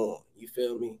came on. You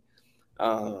feel me?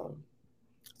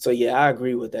 So yeah, I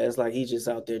agree with that. It's like he's just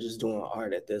out there just doing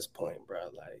art at this point,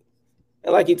 bro. Like,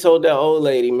 and like he told that old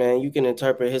lady, man, you can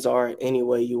interpret his art any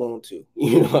way you want to.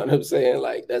 You know what I'm saying?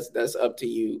 Like that's up to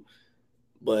you.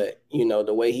 But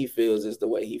the way he feels is the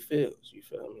way he feels. You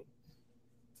feel me?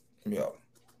 Yeah,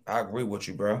 I agree with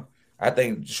you, bro. I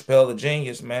think Chappelle the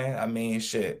genius, man. I mean,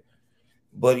 shit.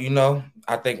 But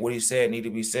I think what he said need to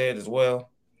be said as well.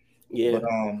 Yeah. But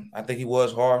I think he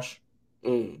was harsh.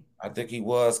 I think he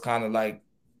was kind of like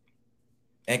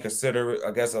inconsiderate,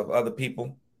 I guess, of other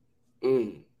people.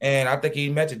 And I think he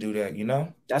meant to do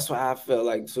that, That's why I feel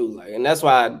like too. Like, and that's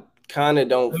why I kind of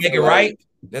don't make it right.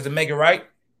 Does it make it right?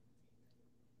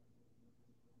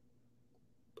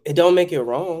 It don't make it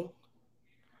wrong.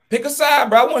 Pick a side,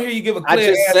 bro. I want to hear you give a clear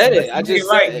answer. I just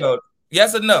said it.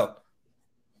 Yes or no?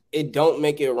 It don't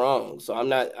make it wrong. So I'm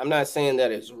not saying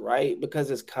that it's right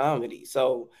because it's comedy.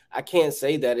 So I can't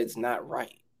say that it's not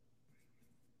right.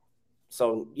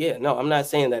 So yeah, no, I'm not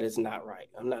saying that it's not right.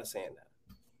 I'm not saying that.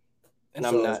 And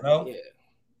I'm not. No?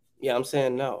 Yeah, I'm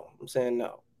saying no. I'm saying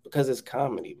no because it's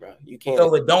comedy, bro. You can't.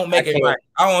 So it don't make it right.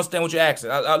 I don't understand what you're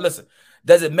asking. Listen.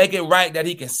 Does it make it right that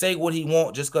he can say what he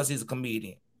wants just because he's a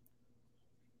comedian?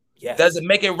 Yes. Does it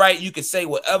make it right you can say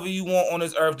whatever you want on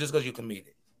this earth just because you're a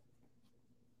comedian?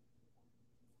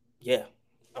 Yeah.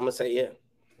 I'm going to say yeah.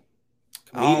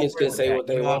 Comedians can say what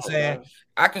they want. What I'm saying? Bro.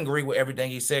 I can agree with everything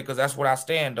he said because that's what I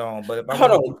stand on. But if I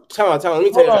Hold on. Time on. Let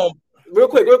me tell you real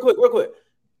quick.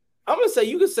 I'm going to say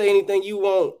you can say anything you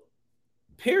want,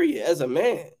 period, as a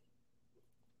man.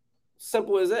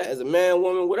 Simple as that. As a man,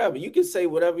 woman, whatever. You can say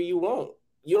whatever you want.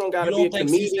 You don't gotta be a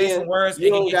comedian. You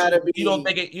don't gotta be. You don't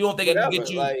think it can get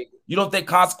you. Like, you don't think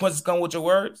consequences come with your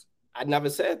words? I never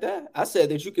said that. I said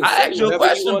that you can. I asked you a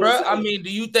question, bro. I mean,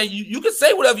 do you think you can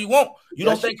say whatever you want? You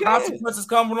don't think consequences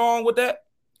come along with that?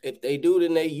 If they do,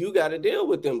 then you got to deal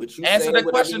with them. But you answer that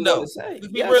question though.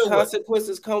 Yes,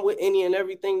 consequences come with any and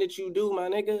everything that you do, my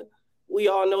nigga. We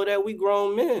all know that we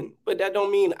grown men, but that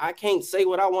don't mean I can't say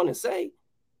what I want to say.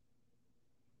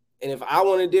 And if I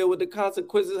want to deal with the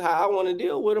consequences, how I want to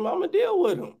deal with them, I'm going to deal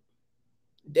with them.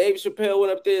 Dave Chappelle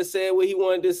went up there and said what he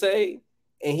wanted to say,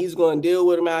 and he's going to deal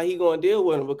with him how he going to deal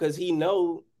with him, because he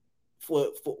know,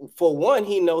 for one,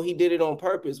 he know he did it on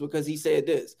purpose, because he said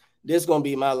this is going to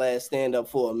be my last stand-up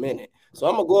for a minute. So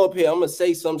I'm going to go up here, I'm going to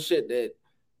say some shit that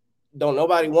don't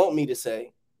nobody want me to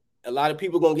say. A lot of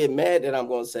people going to get mad that I'm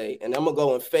going to say, and I'm going to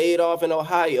go and fade off in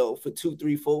Ohio for 2,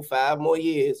 3, 4, 5 more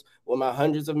years with my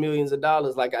hundreds of millions of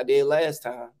dollars like I did last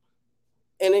time.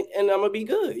 And I'm going to be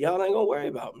good. Y'all ain't going to worry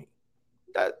about me.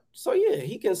 So yeah,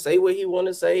 he can say what he want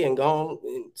to say and go on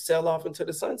and sell off into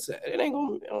the sunset. It ain't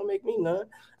gonna make me none.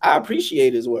 I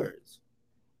appreciate his words.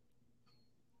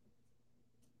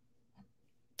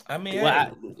 I mean,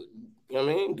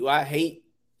 do I hate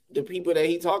the people that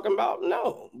he talking about?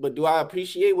 No, but do I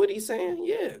appreciate what he's saying?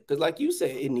 Yeah, because like you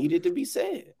said, it needed to be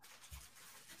said.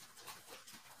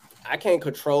 I can't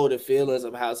control the feelings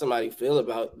of how somebody feel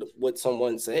about what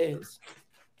someone says.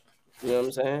 You know what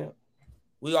I'm saying?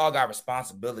 We all got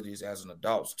responsibilities as an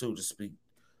adults too to speak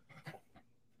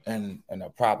in a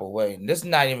proper way. And this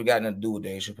not even got nothing to do with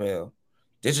Dave Chappelle.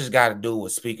 This just got to do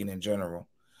with speaking in general.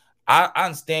 I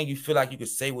understand you feel like you can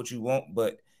say what you want,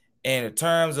 but in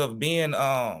terms of being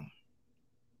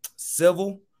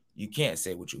civil, you can't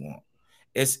say what you want.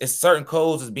 It's certain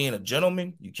codes as being a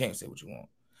gentleman, you can't say what you want.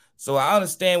 So I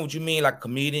understand what you mean, like a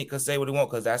comedian can say what they want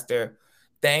because that's their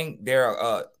thing. They're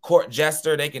a court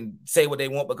jester. They can say what they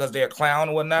want because they're a clown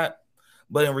or whatnot.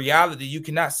 But in reality, you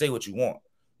cannot say what you want.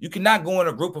 You cannot go in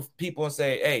a group of people and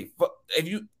say, hey, if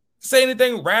you say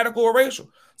anything radical or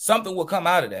racial, something will come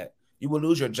out of that. You will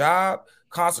lose your job.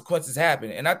 Consequences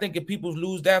happen. And I think if people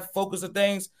lose that focus of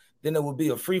things, then it will be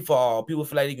a free fall. People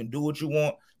feel like you can do what you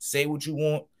want, say what you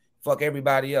want, fuck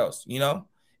everybody else, you know?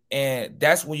 And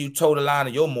that's when you toe the line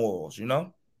of your morals, you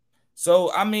know?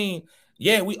 So, I mean,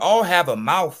 yeah, we all have a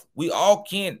mouth. We all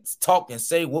can talk and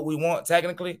say what we want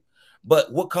technically,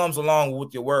 but what comes along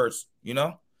with your words, you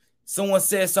know? Someone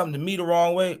says something to me the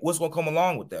wrong way, what's going to come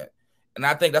along with that? And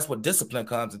I think that's what discipline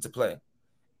comes into play.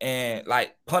 And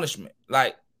like punishment.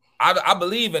 Like I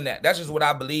believe in that. That's just what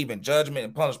I believe in, judgment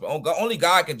and punishment. Only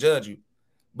God can judge you,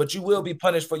 but you will be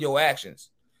punished for your actions.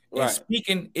 Right. And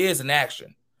speaking is an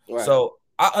action. Right. So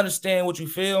I understand what you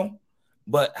feel,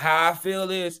 but how I feel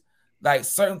is like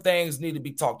certain things need to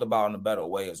be talked about in a better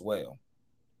way as well.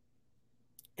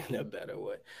 In a better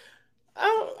way.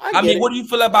 I mean, what do you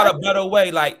feel about a better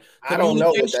way? Like, I don't know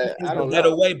what that. I don't know.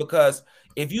 Better way, because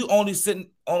if you only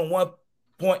sitting on one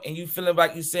point and you feeling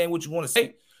like you're saying what you want to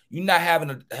say, you're not having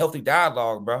a healthy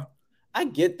dialogue, bro. I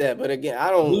get that, but again, I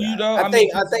don't. Do you know? I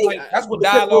think like, that's what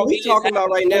dialogue we're talking about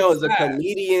right now is a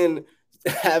comedian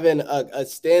having a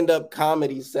stand-up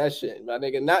comedy session, my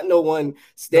nigga. Not no one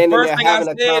standing there having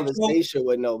a conversation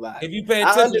with nobody. If you pay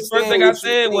attention, the first thing I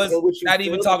said was not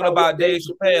even talking about Dave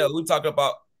Chappelle. We talking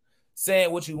about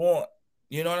saying what you want.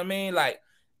 You know what I mean? Like,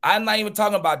 I'm not even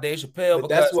talking about Dave Chappelle. But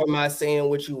that's where my saying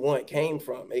what you want came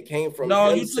from. It came from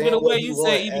no, you took it away. You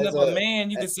said even if a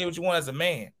man, you can say what you want as a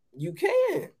man. You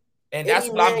can. And that's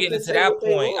what I'm getting to that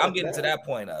point. I'm getting to that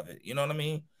point of it. You know what I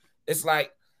mean? It's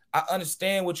like, I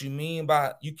understand what you mean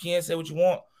by you can't say what you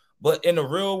want, but in the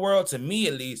real world, to me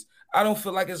at least, I don't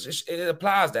feel like it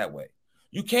applies that way.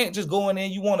 You can't just go in there.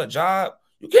 You want a job.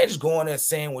 You can't just go in there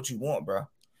saying what you want, bro.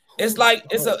 It's like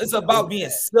it's about being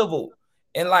civil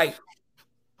and like.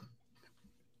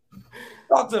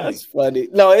 Talk to me. That's funny.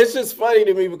 No, it's just funny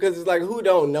to me because it's like, who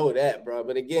don't know that, bro?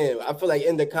 But again, I feel like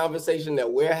in the conversation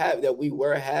that we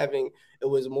were having, it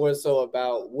was more so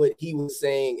about what he was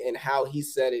saying and how he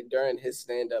said it during his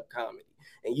stand-up comedy.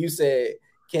 And you said,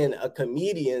 can a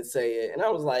comedian say it? And I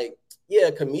was like, yeah,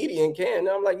 a comedian can. And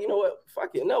I'm like, you know what?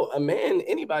 Fuck it. No, a man,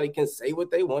 anybody can say what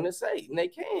they want to say, and they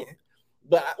can.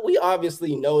 But we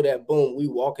obviously know that, boom, we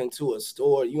walk into a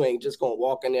store. You ain't just going to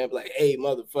walk in there and be like, hey,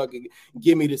 motherfucker,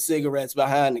 give me the cigarettes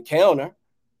behind the counter.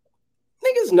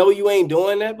 Niggas know you ain't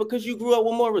doing that because you grew up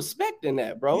with more respect than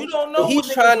that, bro. You don't know.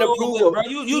 He's trying to prove, bro.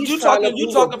 You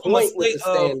talking from a state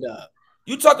of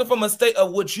you talking from a state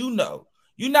of what you know.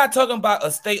 You're not talking about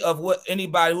a state of what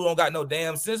anybody who don't got no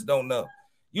damn sense don't know.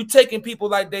 You taking people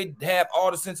like they have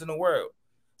all the sense in the world.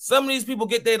 Some of these people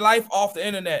get their life off the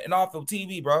internet and off of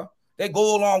TV, bro. They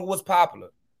go along with what's popular.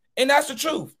 And that's the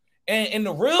truth. And in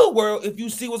the real world, if you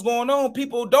see what's going on,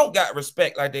 people don't got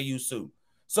respect like they used to.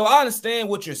 So I understand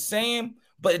what you're saying,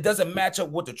 but it doesn't match up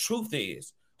what the truth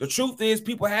is. The truth is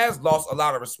people has lost a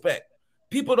lot of respect.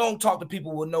 People don't talk to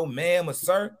people with no ma'am or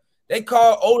sir. They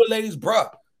call older ladies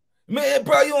bruh. Man,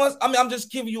 bro, I'm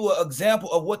just giving you an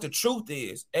example of what the truth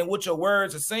is and what your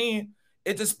words are saying.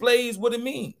 It displays what it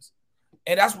means.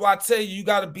 And that's why I tell you, you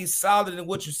got to be solid in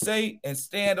what you say and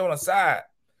stand on a side.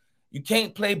 You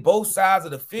can't play both sides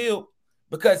of the field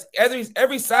because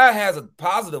every side has a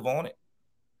positive on it.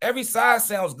 Every side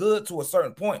sounds good to a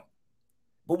certain point.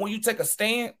 But when you take a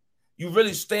stand, you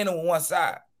really standing with one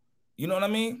side. You know what I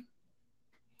mean?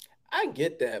 I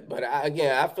get that, but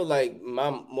I feel like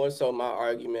my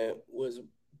argument was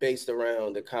based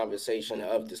around the conversation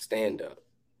of the stand-up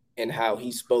and how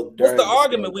he spoke during What's the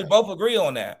argument? We both agree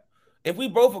on that. If we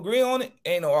both agree on it,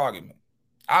 ain't no argument.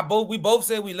 We both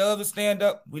say we love the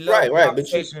stand-up. We love the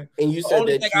conversation. But you said the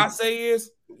only thing I say is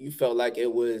you felt like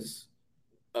it was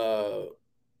it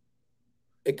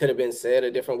could have been said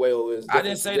a different way, or was I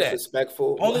didn't say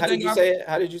disrespectful. How did you say it?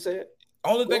 How did you say it?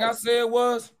 Only thing I said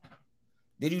was,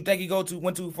 did you think he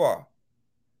went too far?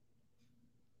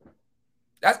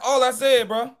 That's all I said,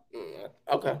 bro.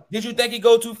 Okay. Did you think he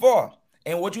go too far?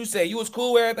 And what you said, you was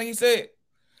cool with everything he said.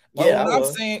 But yeah,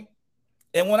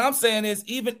 what I'm saying is,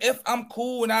 even if I'm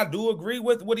cool and I do agree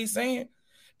with what he's saying,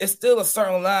 it's still a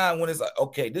certain line when it's like,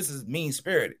 okay, this is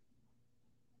mean-spirited.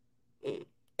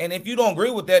 And if you don't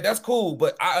agree with that, that's cool.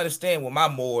 But I understand where my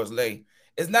morals lay.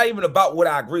 It's not even about what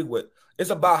I agree with.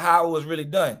 It's about how it was really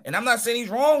done. And I'm not saying he's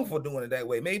wrong for doing it that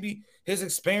way. Maybe his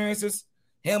experiences,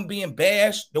 him being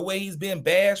bashed the way he's been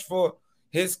bashed for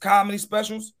his comedy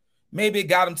specials, maybe it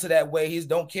got him to that way. He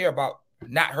don't care about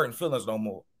not hurting feelings no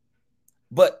more.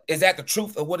 But is that the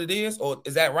truth of what it is? Or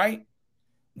is that right?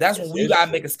 That's when you got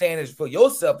to make a stand for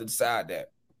yourself to decide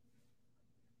that.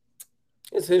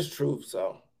 It's his truth.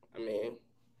 So, I mean,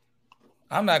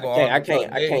 I'm not going to I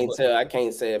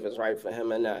can't say if it's right for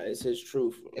him or not. It's his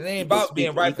truth. It ain't about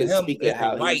being right for him, if it's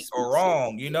right or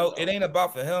wrong. You know, it ain't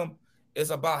about for him. It's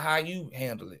about how you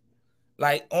handle it.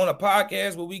 Like on a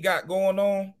podcast, what we got going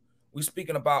on, we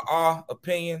speaking about our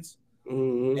opinions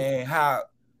and how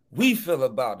we feel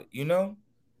about it, you know?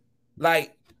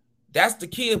 Like, that's the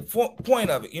key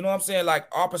point of it. You know what I'm saying? Like,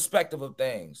 our perspective of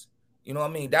things. You know what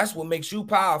I mean? That's what makes you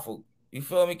powerful. You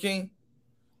feel me, King?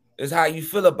 Is how you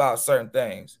feel about certain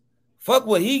things. Fuck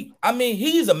what he's a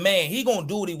man. He gonna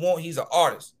do what he want. He's an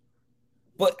artist.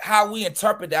 But how we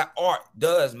interpret that art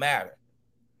does matter.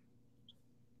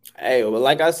 Hey, well,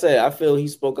 like I said, I feel he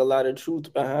spoke a lot of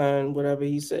truth behind whatever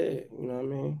he said. You know what I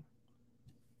mean?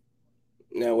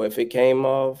 Now, if it came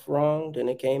off wrong, then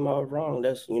it came off wrong.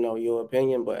 That's, your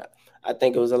opinion, but I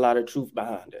think it was a lot of truth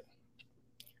behind it.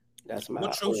 That's my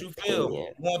What truth you feel? You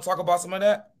want to talk about some of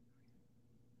that?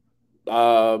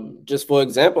 Just for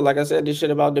example, like I said, this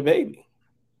shit about DaBaby.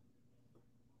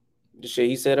 The shit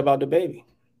he said about DaBaby.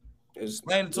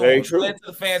 Explain it to them. Explain to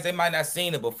the fans, they might not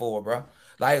seen it before, bro.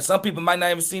 Like some people might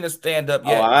not even seen it stand up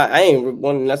yet. I ain't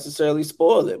want to necessarily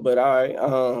spoil it, but all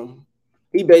right.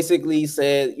 He basically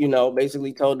said,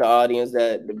 basically told the audience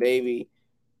that DaBaby,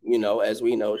 as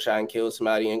we know, tried and killed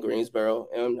somebody in Greensboro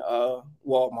and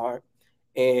Walmart.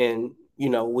 And,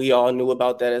 we all knew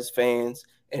about that as fans.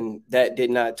 And that did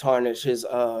not tarnish his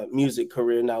music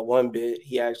career, not one bit.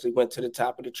 He actually went to the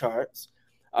top of the charts.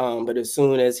 But as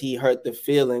soon as he hurt the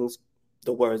feelings,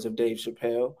 the words of Dave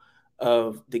Chappelle,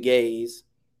 of the gays,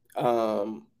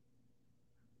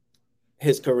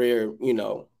 his career,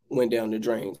 went down the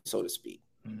drain, so to speak.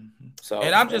 Mm-hmm. So,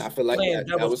 and I'm just I feel like playing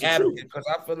devil's advocate because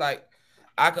I feel like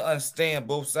I can understand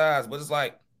both sides, but it's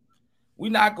like we're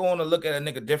not going to look at a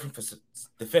nigga different for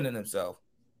defending himself.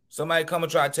 Somebody come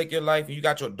and try to take your life and you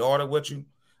got your daughter with you, I'm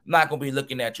not going to be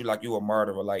looking at you like you a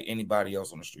murderer like anybody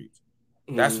else on the streets.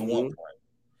 That's one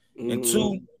point. And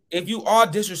two, if you are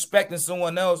disrespecting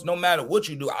someone else, no matter what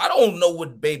you do, I don't know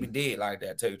what Baby did like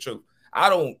that, tell you the truth. I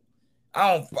don't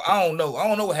know. I don't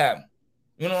know what happened.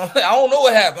 You know, I don't know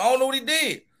what happened. I don't know what he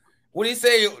did. What he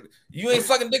say? You ain't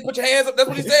sucking dick, put your hands up. That's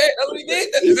what he said. That's what he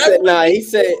did.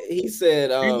 He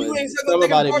said something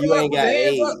about if you ain't got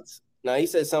AIDS. No, he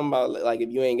said something about like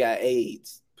if you ain't got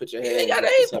AIDS, put your hands up. You ain't got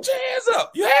AIDS, put your hands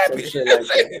up. You happy.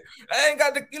 Like I ain't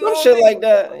got the shit like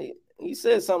that. He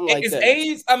said something like that.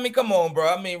 AIDS. I mean, come on, bro.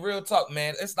 I mean, real talk,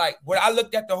 man. It's like when I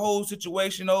looked at the whole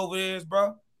situation over is,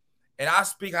 bro, and I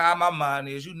speak how my mind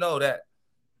is. You know that.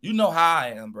 You know how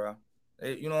I am, bro.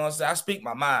 You know what I'm saying? I speak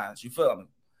my mind. You feel me?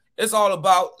 It's all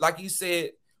about, like you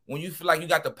said, when you feel like you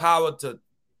got the power to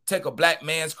take a black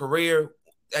man's career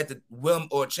at the whim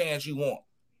or chance you want.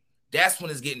 That's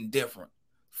when it's getting different.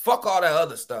 Fuck all that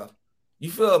other stuff. You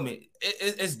feel me?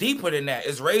 It's deeper than that.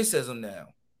 It's racism now.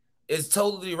 It's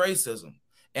totally racism.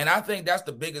 And I think that's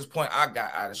the biggest point I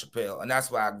got out of Chappelle. And that's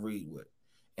what I agreed with.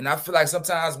 And I feel like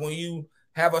sometimes when you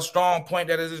have a strong point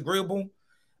that is agreeable,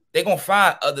 they're going to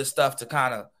find other stuff to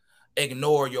kind of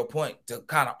ignore your point, to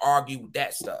kind of argue with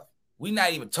that stuff. We're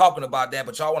not even talking about that,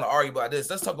 but y'all want to argue about this.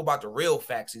 Let's talk about the real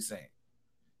facts he's saying.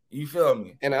 You feel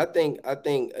me? And I think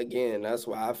again, that's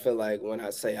why I feel like when I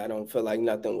say I don't feel like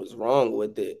nothing was wrong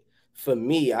with it, for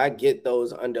me, I get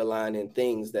those underlying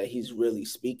things that he's really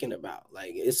speaking about.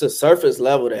 Like it's a surface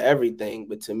level to everything,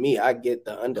 but to me, I get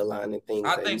the underlying things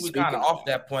I that think he's we kind speaking of about. off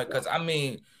that point because I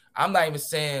mean, I'm not even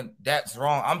saying that's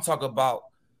wrong. I'm talking about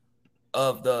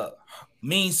of the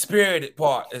mean spirited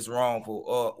part is wrongful,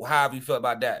 or however you feel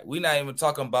about that. We're not even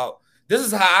talking about this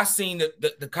is how I seen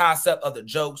the concept of the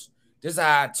jokes. This is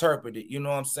how I interpret it, you know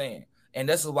what I'm saying? And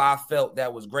this is why I felt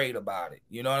that was great about it.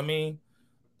 You know what I mean?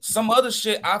 Some other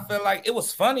shit, I felt like it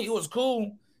was funny, it was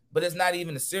cool, but it's not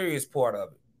even the serious part of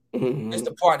it. Mm-hmm. It's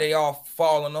the part they all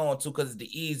falling on to because it's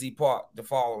the easy part to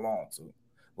fall along to.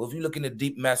 Well, if you look in the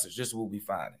deep message, this is what we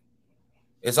find.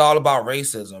 It's all about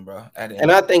racism, bro.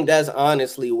 And I think that's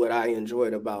honestly what I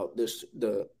enjoyed about this.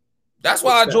 That's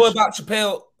why I enjoy about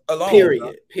Chappelle alone.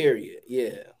 Period.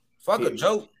 Yeah. Fuck a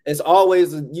joke. It's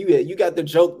always you got the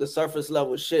joke, the surface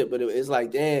level shit, but it's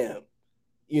like, damn,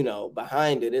 you know,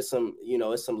 behind it, it's some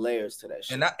layers to that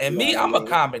shit. And me, I'm a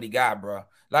comedy guy, bro.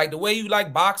 Like the way you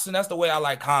like boxing, that's the way I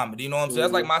like comedy. You know what I'm saying?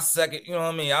 That's like my second, you know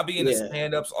what I mean? I'll be in the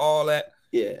stand-ups, all that.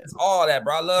 Yeah. It's all that,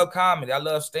 bro. I love comedy. I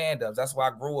love stand-ups. That's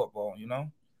what I grew up on, you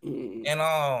know?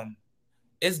 And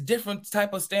it's different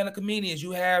type of stand-up comedians.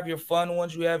 You have your fun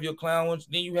ones, you have your clown ones,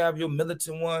 then you have your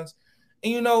militant ones.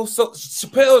 And you know, so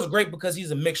Chappelle is great because he's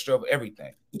a mixture of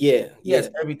everything. Yeah. Yes,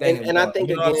 everything. And I think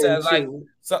you know again, what I'm saying? too, like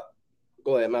so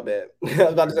go ahead, my bad. I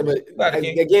was about to say, but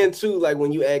again, too, like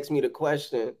when you ask me the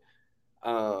question,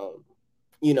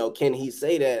 you know, can he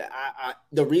say that? I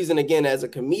the reason again as a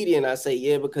comedian, I say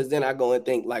yeah, because then I go and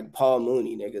think like Paul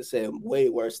Mooney, nigga, said way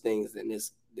worse things than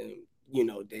you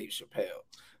know, Dave Chappelle.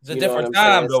 It's a different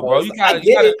time though, bro. You gotta,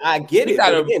 I get it.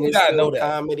 Gotta, again, it's gotta still know that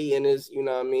comedy, and it's, you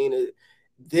know what I mean.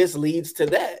 This leads to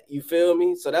that. You feel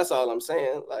me? So that's all I'm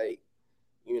saying. Like,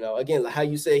 you know, again, like how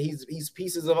you say he's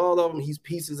pieces of all of them. He's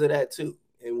pieces of that too,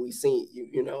 and we see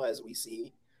you know, as we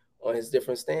see on his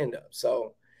different stand-ups.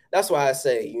 So that's why I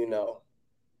say, you know,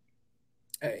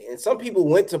 hey, and some people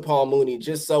went to Paul Mooney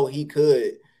just so he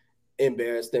could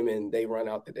embarrass them, and they run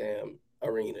out the damn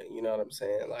arena. You know what I'm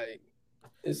saying? Like,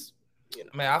 it's, you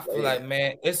know, man, I feel like,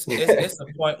 man, it's a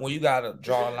point where you gotta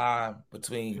draw a line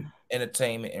between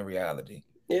entertainment and reality.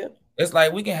 Yeah, it's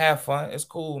like we can have fun. It's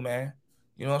cool, man.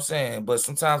 You know what I'm saying? But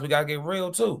sometimes we gotta get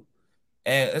real too.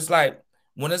 And it's like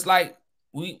when it's like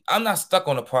I'm not stuck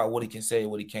on the part what he can say,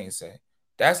 what he can't say.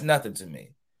 That's nothing to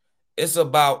me. It's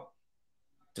about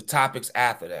the topics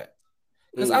after that.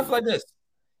 Because I feel like this.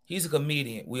 He's a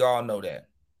comedian. We all know that.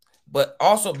 But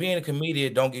also being a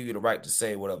comedian don't give you the right to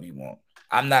say whatever you want.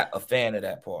 I'm not a fan of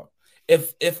that part.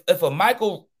 If a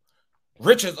Michael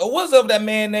Richards or whatever that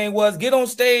man name was get on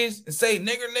stage and say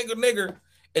nigger, nigger, nigger,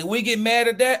 and we get mad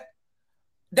at that,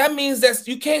 that means that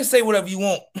you can't say whatever you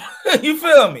want. You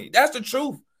feel me? That's the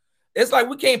truth. It's like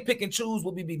we can't pick and choose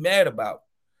what we be mad about.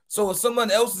 So if someone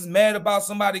else is mad about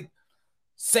somebody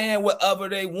saying whatever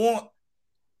they want,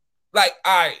 like,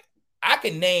 all right, I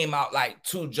can name out like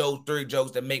 2 jokes, 3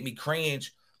 jokes that make me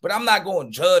cringe, but I'm not going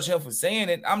to judge him for saying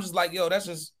it. I'm just like, yo, that's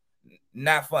just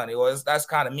not funny, or that's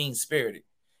kind of mean-spirited.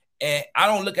 And I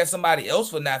don't look at somebody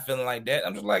else for not feeling like that.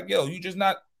 I'm just like, yo, you just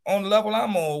not on the level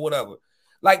I'm on or whatever.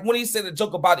 Like when he said a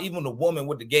joke about even the woman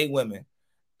with the gay women,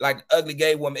 like the ugly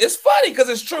gay woman, it's funny because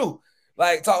it's true.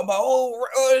 Like talking about,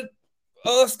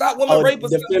 stop women raping.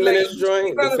 The feminist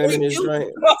joint. The feminist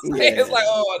joint. You know it's like,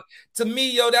 to me,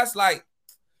 yo, that's like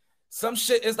some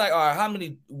shit. It's like, all right, how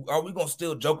many are we gonna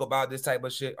still joke about this type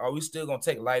of shit? Are we still gonna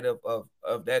take light of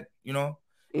that, you know?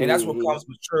 And that's what comes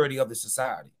maturity of the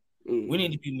society. We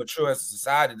need to be mature as a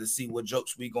society to see what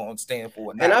jokes we gonna stand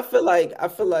for. And I feel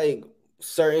like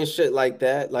certain shit like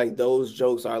that, like those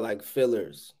jokes are like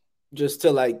fillers, just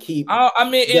to like keep. I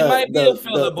mean, it might be a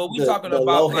filler, but we talking about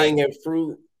low hanging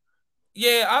fruit.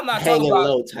 Yeah, I'm not talking about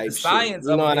low type the science.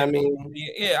 You know what I mean?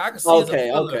 Yeah, I can see.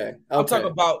 Okay. I'm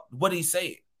talking about what he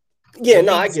said. Yeah,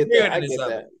 no, I get that.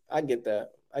 I get that.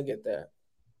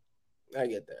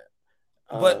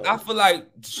 But I feel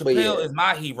like Chappelle is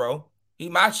my hero. He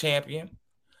my champion.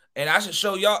 And I should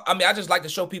show y'all. I mean, I just like to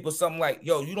show people something like,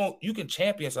 yo, you can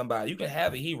champion somebody. You can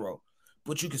have a hero,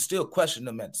 but you can still question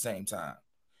them at the same time.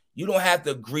 You don't have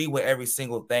to agree with every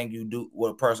single thing you do, what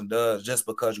a person does, just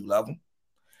because you love them.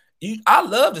 I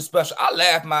love the special. I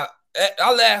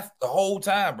laughed the whole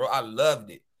time, bro. I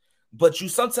loved it. But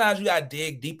sometimes you gotta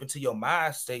dig deep into your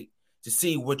mind state to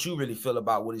see what you really feel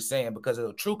about what he's saying. Because as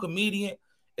a true comedian,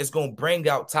 it's gonna bring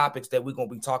out topics that we're gonna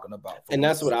be talking about. And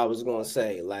that's what I was gonna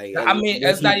say. Like, I mean,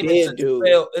 it's not even to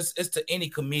Chappelle, it's to any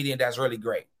comedian that's really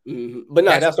great. But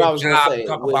no, that's what I was gonna say.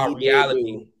 Talk about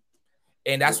reality.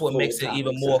 And that's what makes it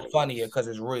even more funnier because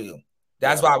it's real.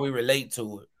 That's why we relate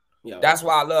to it. That's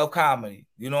why I love comedy.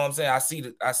 You know what I'm saying? I see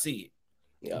it.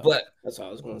 Yeah, but that's what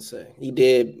I was gonna say.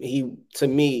 To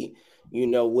me, you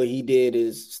know, what he did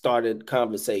is started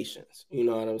conversations. You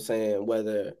know what I'm saying?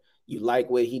 Whether you like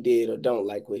what he did or don't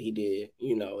like what he did,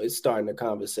 you know, it's starting a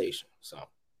conversation. So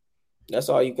that's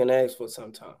all you can ask for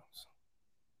sometimes.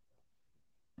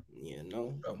 You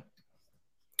know,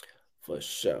 for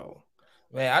sure.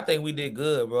 Man, I think we did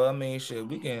good, bro. I mean, shit,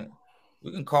 we can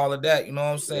call it that. You know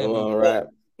what I'm saying? You want to rap?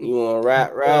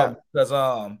 Because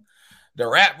the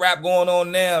rap going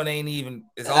on now, it ain't even,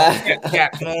 it's all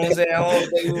cap. You know what I'm saying?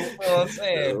 You know what I'm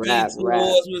saying? BET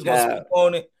Awards, we was gonna speak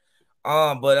on it.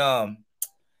 But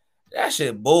that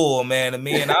shit bull, man, to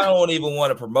me, and I don't even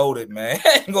want to promote it, man.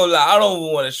 I ain't gonna lie, I don't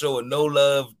even want to show it no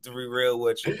love, to be real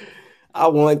with you. I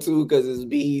want to because it's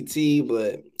BET,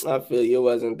 but I feel it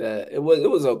wasn't that. It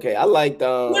was okay. I liked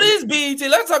what is BET?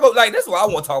 Let's talk about, like, this is what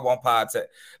I want to talk about on podcast.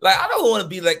 Like, I don't want to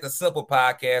be like the simple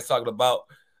podcast talking about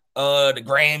the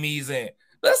Grammys, and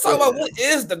let's talk about what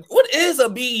is a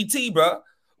BET, bro?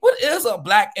 What is a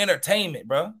black entertainment,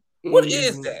 bro? What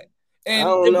is that? And I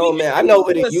don't know, man. I know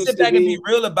what it used to be. Sit back and be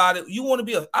real about it. You want to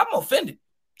be I'm offended.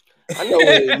 I know what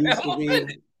it used to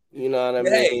be. You know what I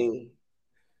mean?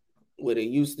 What it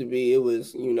used to be, it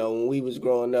was, you know, when we was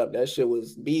growing up, that shit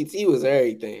was, BET was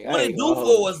everything. What it do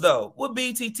for us, though? What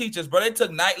BET teaches, bro? They took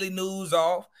nightly news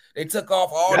off. They took off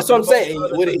all. That's what I'm saying.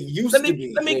 What it used to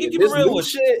be. Let me give you real.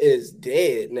 This shit is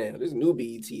dead now. This new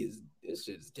BET this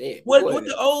shit's dead. What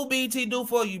the old BET do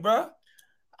for you, bro?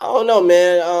 I don't know,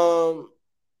 man.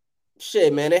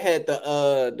 Shit, man. They had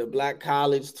the Black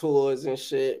College tours and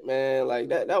shit, man. Like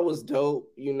that was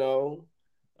dope, you know.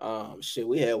 Shit,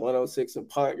 we had 106 &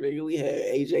 Park, nigga. We had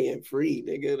AJ and Free,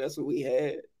 nigga. That's what we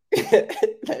had.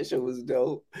 That shit was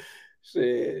dope.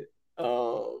 Shit.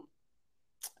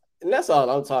 And that's all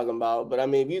I'm talking about. But I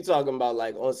mean, if you talking about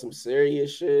like on some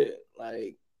serious shit,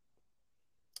 like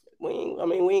we ain't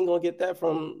gonna get that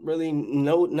from really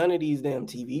none of these damn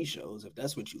TV shows if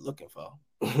that's what you're looking for.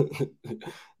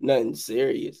 Nothing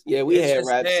serious. Yeah, we had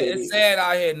Rap City. It's sad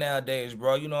out here nowadays,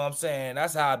 bro. You know what I'm saying?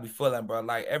 That's how I be feeling, bro.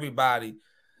 Like everybody,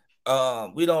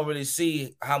 we don't really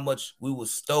see how much we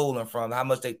was stolen from, how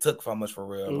much they took from us for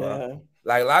real, bro. Yeah.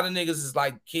 Like a lot of niggas is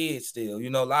like kids still,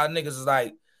 you know, a lot of niggas is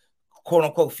like quote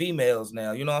unquote females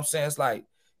now. You know what I'm saying? It's like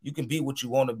you can be what you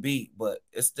want to be, but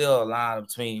it's still a line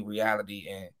between reality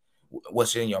and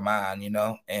what's in your mind, you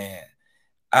know. And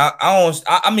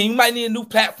I mean, you might need a new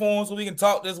platform so we can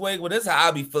talk this way, but this is how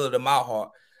I be feeling in my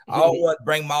heart. I don't want to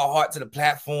bring my heart to the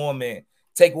platform and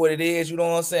take what it is, you know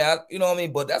what I'm saying? You know what I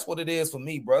mean? But that's what it is for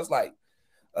me, bro. It's like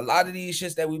a lot of these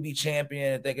shits that we be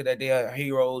championing and thinking that they are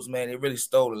heroes, man, they really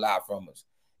stole a lot from us.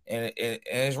 And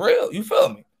it's real. You feel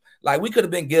me? Like we could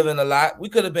have been given a lot. We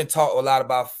could have been taught a lot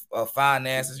about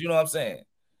finances. You know what I'm saying?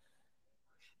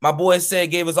 My boy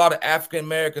said gave us all the African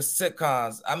American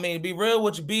sitcoms. I mean, be real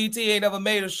with you, BET ain't ever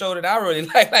made a show that I really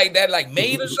like that. Like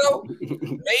made a show?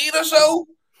 Made a show?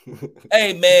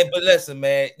 Hey man, but listen,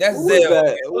 man, that's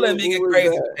Zell. Let me get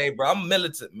crazy today, bro. I'm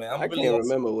militant, man. I really can't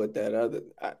remember what that other.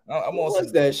 I'm on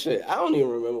what's that shit? I don't even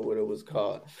remember what it was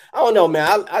called. I don't know,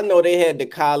 man. I know they had the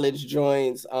college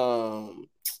joints.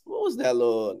 What was that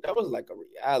little? That was like a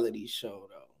reality show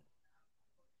though.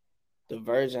 The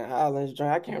Virgin Islands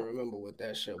joint. I can't remember what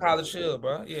that shit was. College Hill,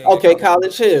 bro. Yeah. Okay,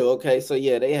 College Hill. Okay, so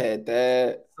yeah, they had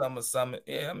that. Summer Summit.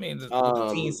 Yeah, I mean, you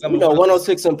know,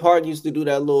 106 & Park used to do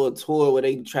that little tour where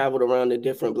they traveled around the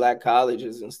different black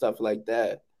colleges and stuff like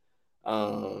that.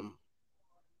 But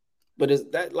is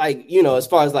that like, you know, as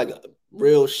far as like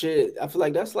real shit, I feel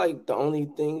like that's like the only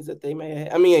things that they may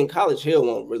have. I mean, College Hill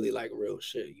won't really like real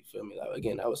shit. You feel me? Like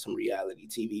again, that was some reality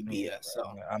TV BS. So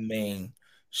I mean,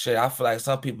 shit, I feel like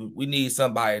some people, we need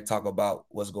somebody to talk about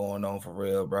what's going on for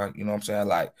real, bro. You know what I'm saying?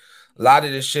 Like a lot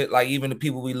of this shit, like even the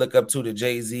people we look up to, the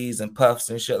Jay-Z's and Puffs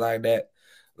and shit like that,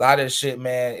 a lot of this shit,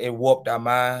 man, it warped our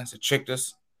minds, it tricked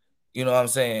us. You know what I'm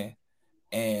saying?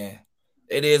 And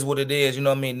it is what it is. You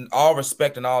know what I mean? All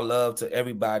respect and all love to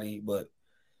everybody, but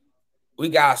we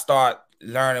gotta start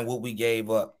learning what we gave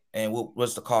up and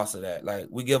what's the cost of that. Like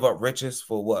we give up riches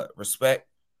for what? Respect.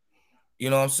 You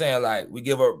know what I'm saying? Like we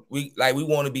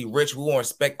want to be rich. We want to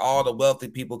respect all the wealthy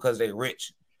people because they're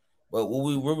rich. But what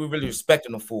we really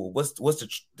respecting them for? What's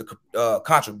the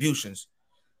contributions?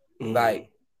 Mm-hmm.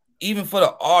 Like even for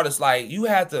the artists, like you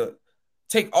have to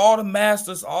take all the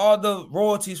masters, all the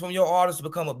royalties from your artists to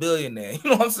become a billionaire. You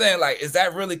know what I'm saying? Like, is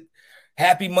that really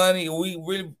happy money? We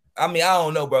really, I mean, I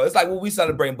don't know, bro. It's like what we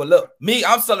celebrating. But look, me,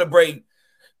 I'm celebrating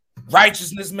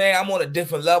righteousness, man. I'm on a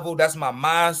different level. That's my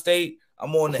mind state.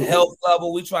 I'm on the health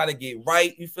level. We trying to get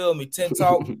right. You feel me? 10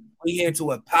 Talk. We here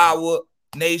to empower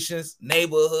nations,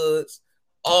 neighborhoods,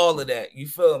 all of that. You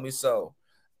feel me? So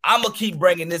I'm gonna keep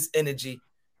bringing this energy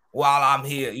while I'm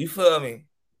here. You feel me?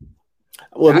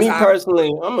 Well, me personally,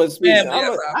 I'm gonna speak.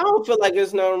 I don't feel like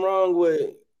there's nothing wrong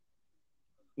with,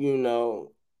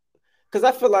 because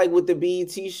I feel like with the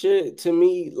BET shit, to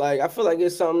me, like I feel like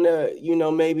it's something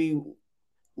that maybe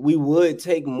we would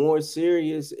take more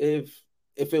serious if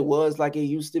it was like it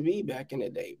used to be back in the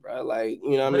day, bro. Like,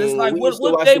 I mean, like, we used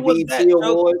to watch the BET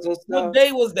Awards and stuff. What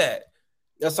day was that?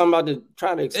 That's something I'm about to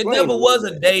try to explain. It never was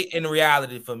a day in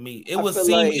reality for me. It was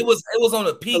on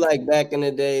a peak. Like back in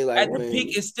the day, like at the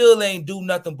peak, it still ain't do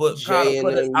nothing but kind of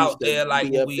put us out there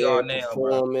like what we are now,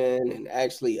 performing bro. And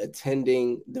actually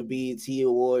attending the BET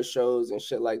Awards shows and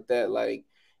shit like that. Like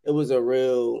it was a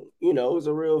real, it was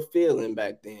a real feeling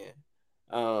back then.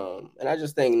 And I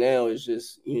just think now it's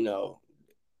just,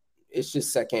 it's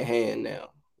just secondhand now.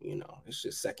 It's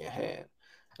just secondhand.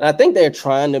 And I think they're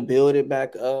trying to build it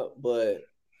back up, but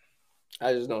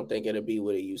I just don't think it'll be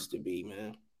what it used to be,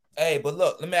 man. Hey, but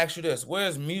look, let me ask you this.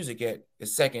 Where's music at?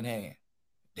 It's secondhand.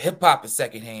 Hip-hop is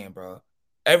secondhand, bro.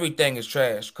 Everything is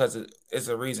trash because it's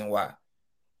a reason why.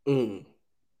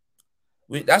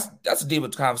 That's a deeper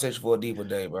conversation for a deeper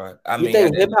day, bro. You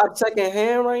think hip-hop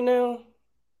secondhand right now?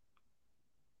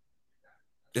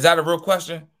 Is that a real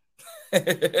question?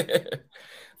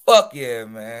 Fuck yeah,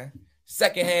 man.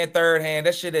 Secondhand, third hand,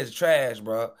 that shit is trash,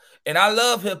 bro. And I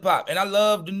love hip hop and I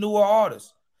love the newer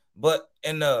artists. But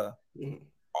what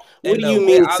do you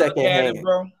mean secondhand,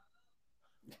 bro?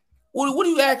 What do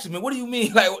you asking me? What do you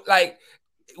mean? Like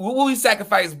what we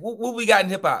sacrifice? What we got in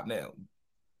hip hop now?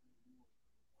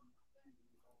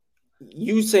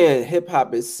 You saying hip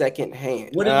hop is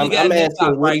secondhand? What do we got in hip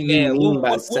hop right now?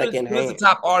 What's the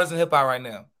top artists in hip hop right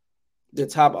now? The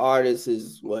top artist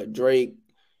is what? Drake,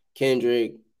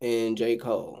 Kendrick, and J.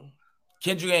 Cole.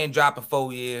 Kendrick ain't dropping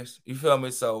 4 years. You feel me?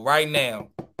 So right now,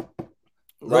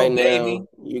 Baby,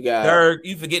 you got Dirk.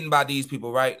 You forgetting about these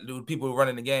people, right? The people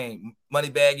running the game.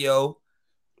 Moneybagg Yo.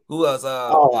 Who else?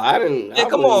 I didn't. Yeah,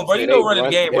 come on, bro. You know running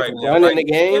the game right now. Running the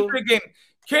game.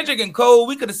 Kendrick and Cole.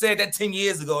 We could have said that 10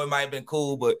 years ago. It might have been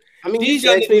cool, but I mean, these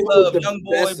young niggas love Young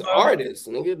Boy, bro. Artists,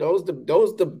 nigga.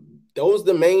 Those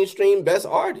the mainstream best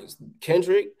artists.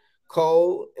 Kendrick,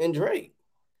 Cole, and Drake.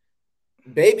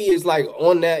 Baby is like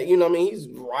on that, he's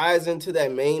rising to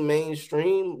that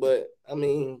mainstream, but I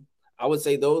mean, I would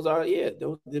say those are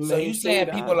those the main. So you saying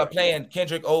people are playing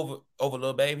Kendrick over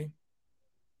Lil Baby?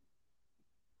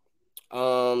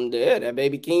 Yeah, that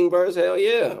Baby King verse, hell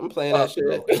yeah, I'm playing that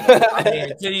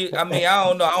shit. I mean, I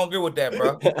don't know, I don't agree with that,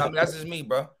 bro. I mean, that's just me,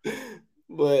 bro.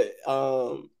 But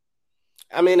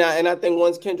I mean, I think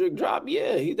once Kendrick drop,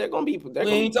 they're gonna be. We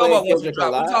ain't talking about once he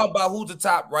drop. We're talking about who's the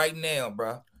top right now,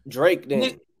 bro. Drake,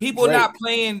 then people not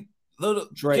playing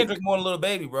Kendrick more than Lil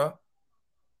Baby, bro.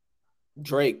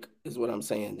 Drake is what I'm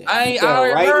saying. Then.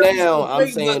 I'm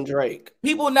saying Drake.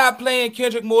 People not playing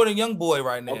Kendrick more than Young Boy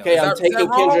right now. Okay, I'm taking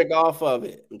Kendrick off of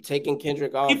it.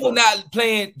 People not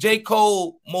playing J.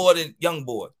 Cole more than Young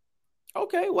Boy.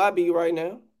 Okay, YB right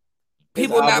now.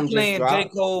 People not playing J.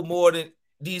 Cole more than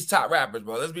these top rappers,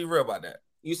 bro. Let's be real about that.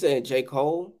 You said J.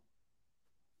 Cole?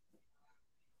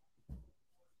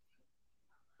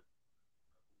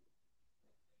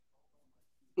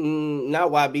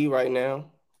 Not YB right now.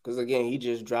 Because again, he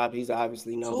just dropped. He's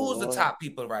obviously number one. Who's the top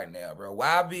people right now, bro?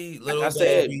 YB, Lil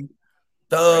Baby,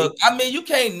 Thug. I mean, you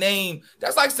can't name.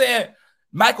 That's like saying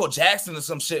Michael Jackson or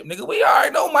some shit, nigga. We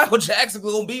already know Michael Jackson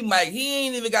gonna be Mike. He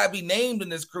ain't even gotta be named in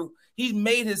this crew. He's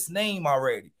made his name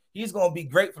already. He's gonna be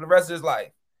great for the rest of his life.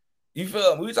 You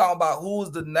feel me? We talking about who's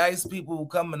the nice people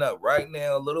coming up right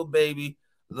now. Lil Baby,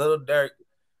 Lil Durk,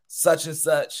 such and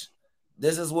such.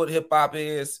 This is what hip hop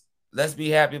is. Let's be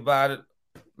happy about it.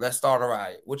 Let's start a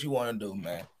riot. What you want to do,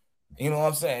 man? You know what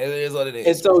I'm saying? It is what it is.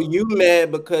 And so you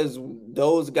mad because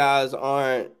those guys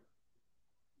aren't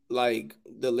like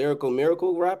the Lyrical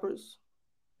Miracle rappers?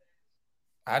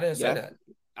 I didn't say that.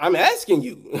 I'm asking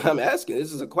you.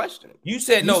 This is a question. You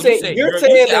said no. You're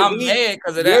saying that I'm mad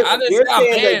because of that. I didn't say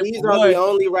I'm mad. These are the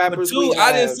only rappers. Two,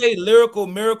 I didn't say Lyrical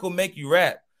Miracle make you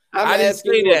rap. I didn't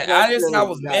say that. I didn't say I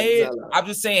was mad. I'm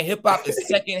just saying hip hop is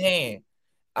secondhand.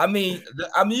 I mean,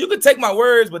 you can take my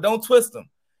words, but don't twist them.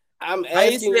 I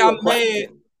ain't say I'm mad.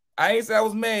 I ain't say I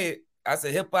was mad. I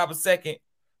said hip hop is second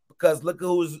because look at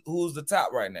who's the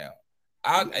top right now.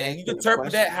 And you can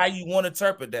interpret that how you want to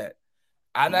interpret that.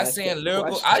 I'm not saying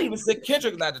Lyrical. I even said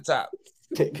Kendrick not the top.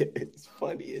 It's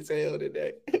funny as hell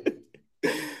today.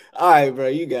 All right, bro,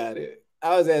 you got it.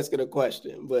 I was asking a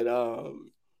question, but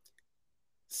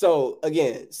So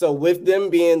again, so with them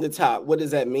being the top, what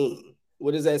does that mean?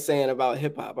 What is that saying about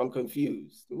hip hop? I'm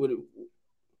confused.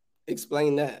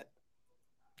 Explain that.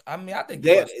 I mean, I think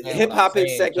you understand what Hip I'm hop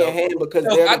is saying, Choke. secondhand because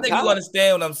Choke, they're I the think you top.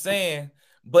 understand what I'm saying,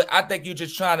 but I think you're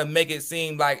just trying to make it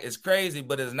seem like it's crazy,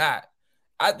 but it's not.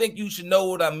 I think you should know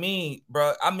what I mean,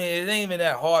 bro. I mean, it ain't even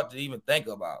that hard to even think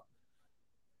about.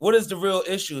 What is the real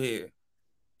issue here?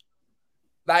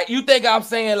 Like, you think I'm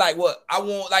saying like what? I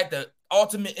want like the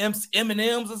ultimate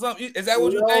M&Ms or something? Is that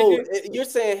what you're No, thinking? you're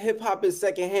saying hip hop is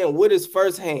secondhand. What is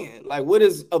firsthand? Like, what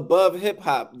is above hip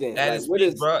hop then? At Like, its what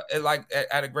peak, is? bro. Like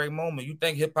at a great moment. You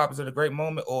think hip hop is at a great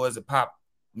moment, or is it pop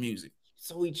music?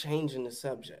 So we changing the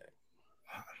subject.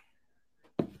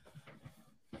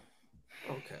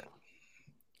 Okay.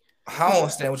 I don't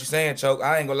understand what you're saying, Choke.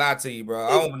 I ain't gonna lie to you, bro.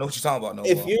 I don't even know what you're talking about no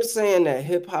more. If you're saying that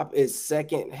hip hop is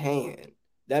secondhand,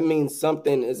 that means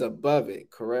something is above it,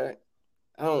 correct?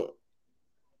 I don't.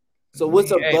 So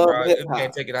what's Hey, above bro, hip you can't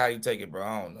hop? take it how you take it, bro.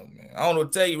 I don't know, man. I don't know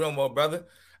what to tell you no more, brother.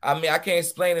 I mean, I can't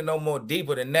explain it no more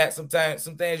deeper than that. Sometimes,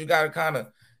 some things you gotta kind of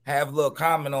have a little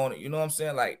comment on it. You know what I'm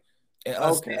saying? Like, and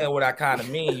understand what I kind of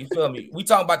mean. You feel me? We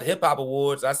talking about the hip hop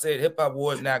awards. I said hip hop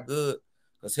awards not good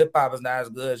because hip hop is not as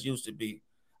good as it used to be.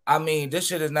 I mean, this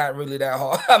shit is not really that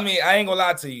hard. I mean, I ain't gonna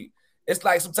lie to you. It's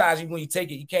like sometimes when you take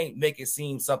it, you can't make it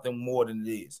seem something more than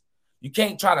it is. You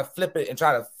can't try to flip it and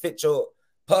try to fit your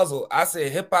puzzle. I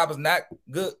said hip hop is not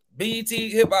good. BET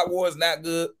hip hop war is not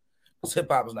good.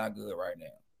 Hip hop is not good right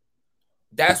now.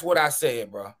 That's what I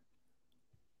said, bro.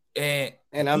 And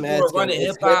I'm asking,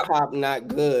 is hip hop not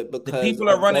good because people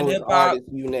are running hip hop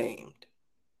you named?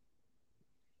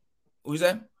 What you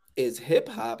say? Is hip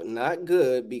hop not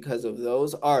good because of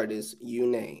those artists you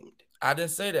named? I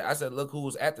didn't say that. I said, look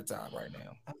who's at the top right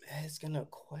now. I'm asking a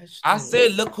question. I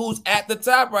said, look who's at the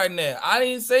top right now. I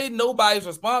didn't say nobody's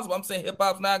responsible. I'm saying hip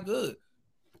hop's not good.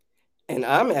 And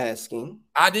I'm asking.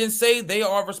 I didn't say they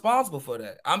are responsible for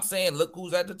that. I'm saying, look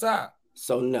who's at the top.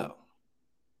 So no.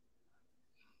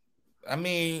 I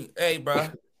mean, hey, bro,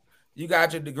 you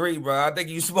got your degree, bro. I think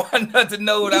you smart enough to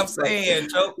know what I'm saying,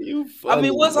 Choke. I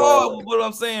mean, what's hard with what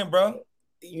I'm saying, bro?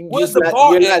 What's the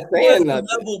bar at? You're not saying nothing.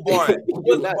 Level bar at?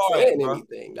 What's the bar at, bro?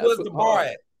 What's the bar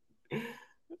at?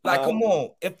 Like, come on.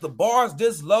 If the bar is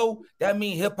this low, that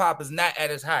means hip hop is not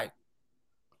at its height.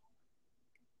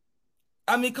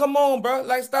 I mean, come on, bro.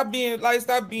 Like, stop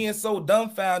being so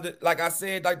dumbfounded. Like I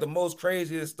said, like the most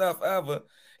craziest stuff ever.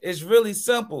 It's really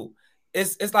simple.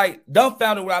 It's like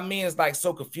dumbfounded. What I mean is like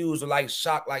so confused or like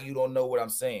shocked, like you don't know what I'm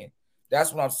saying.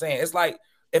 That's what I'm saying. It's like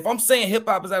if I'm saying hip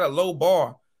hop is at a low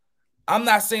bar, I'm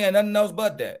not saying nothing else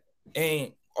but that.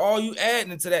 And all you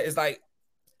adding into that is like,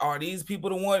 are these people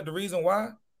the reason why?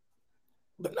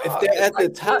 But no, if they're at the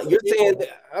top, you're saying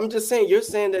that, I'm just saying you're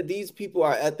saying that these people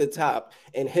are at the top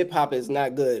and hip hop is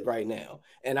not good right now.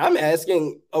 And I'm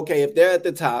asking, okay, if they're at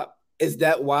the top, is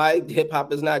that why hip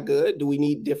hop is not good? Do we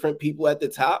need different people at the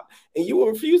top? And you will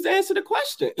refuse to answer the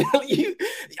question. I'm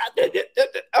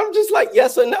just like,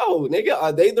 yes or no, nigga.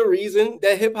 Are they the reason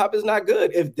that hip hop is not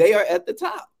good if they are at the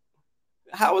top?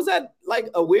 How is that like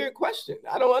a weird question?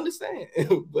 I don't understand,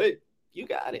 but you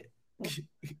got it.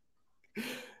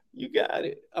 You got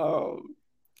it.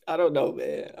 I don't know,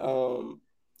 man.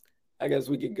 I guess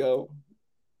we could go,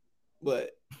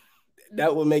 but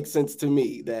that would make sense to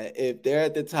me that if they're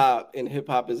at the top and hip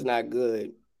hop is not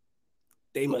good,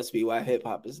 they must be why hip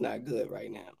hop is not good right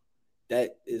now.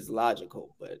 That is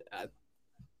logical, but I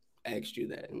asked you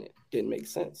that and it didn't make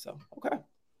sense. So okay.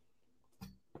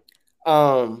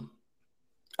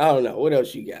 I don't know. What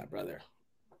else you got, brother?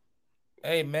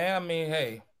 Hey, man. I mean,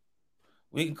 hey,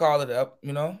 we can call it up.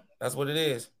 You know, that's what it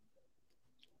is.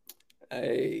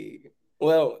 Hey,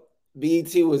 well,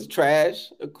 BET was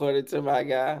trash according to my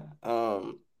guy.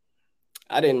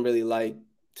 I didn't really like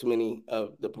too many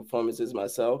of the performances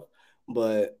myself,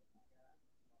 but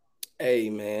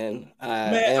hey, man,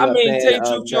 I mean, tell you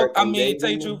truth, Joe. I mean, tell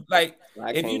you truth. Like,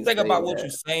 if you think about what you're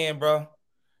saying, bro,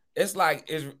 it's like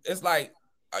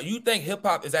you think hip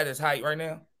hop is at its height right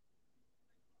now?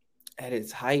 At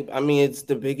its hype, I mean, it's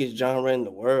the biggest genre in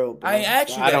the world. Bro. I ain't asked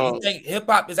you that. You think hip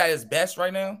hop is at its best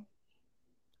right now?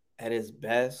 At its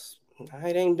best,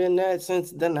 it ain't been that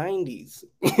since the 90s.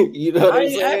 You know what I'm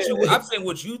saying? I'm saying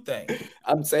what you think.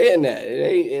 I'm saying that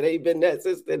it ain't been that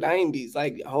since the 90s.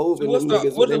 Like Hov and them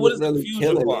niggas what is really the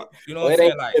fusion part? It. You know what I'm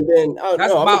saying? Like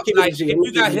that's about like if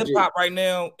you got hip hop right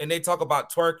now and they talk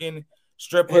about twerking,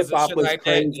 strippers, and shit like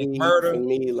that, and murder. For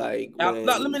me, like now,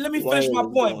 let me finish my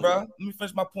point, bro. Let me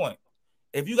finish my point.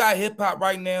 If you got hip hop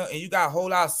right now and you got a whole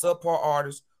lot of subpar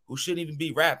artists who shouldn't even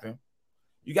be rapping,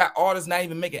 you got artists not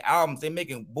even making albums, they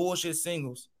making bullshit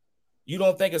singles. You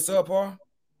don't think it's subpar?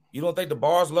 You don't think the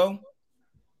bar's low?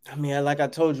 I mean, like I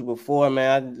told you before,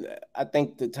 man, I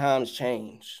think the times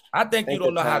changed. I think you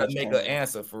don't the know how to times make an changed.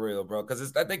 answer for real, bro.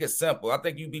 Because I think it's simple. I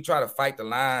think you be trying to fight the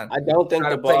line, I don't think try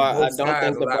the to play bar. I both don't sides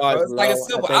think a the lot, bar bro. is It's like it's low. I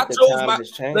simple. I think the chose time my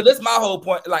has look. This is changed. my whole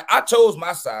point. Like I chose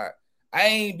my side. I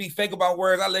ain't be fake about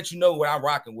words. I let you know what I'm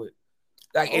rocking with.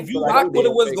 I Like don't if feel you like rock I'm with it,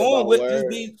 being was fake going about with, just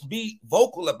words. be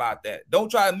vocal about that. Don't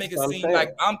try to make That's it what I'm seem like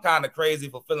saying. I'm kind of crazy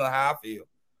for feeling how I feel.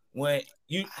 When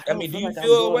you, I I don't mean, do feel you like I'm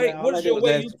feel a doing way? that. What All I is did your was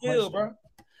way ask you the feel, question. bro?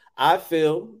 I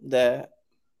feel that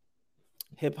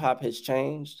hip hop has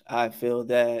changed. I feel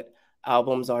that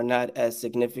albums are not as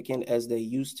significant as they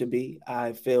used to be.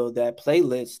 I feel that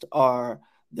playlists are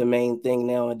the main thing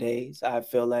nowadays. I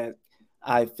feel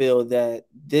that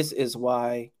this is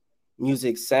why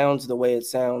music sounds the way it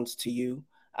sounds to you.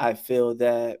 I feel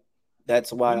that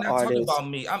that's why We're not talking artists. about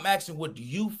me. I'm asking, what do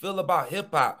you feel about hip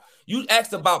hop? You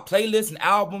asked about playlists and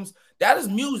albums. That is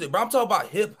music, bro. I'm talking about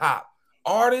hip hop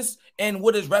artists and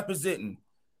what is representing.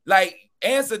 Like,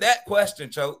 answer that question,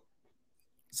 Choke.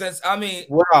 Since I mean,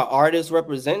 What are artists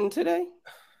representing today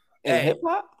in hey, hip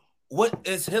hop? what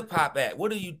is hip hop at?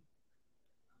 What are you?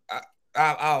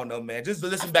 I don't know, man. Just I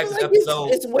listen back feel to the like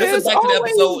episode. it's where Listen it's back to the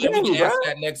always episode, and we been, can bro. answer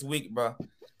that next week, bro.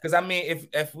 Because I mean,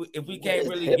 if we Where can't is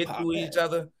really hip get hop through each at?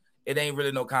 other, it ain't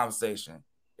really no conversation.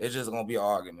 It's just gonna be an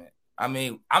argument. I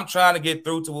mean, I'm trying to get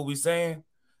through to what we're saying,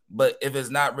 but if it's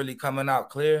not really coming out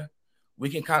clear, we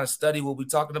can kind of study what we're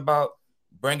talking about,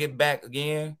 bring it back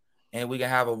again, and we can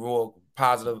have a real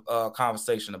positive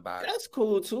conversation about it. That's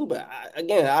cool too, but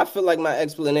again, I feel like my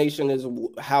explanation is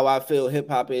how I feel hip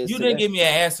hop is You didn't today. give me an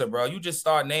answer, bro. You just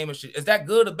start naming shit. Is that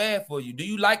good or bad for you? Do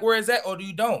you like where it's at or do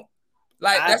you don't?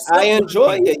 Like that's I simple to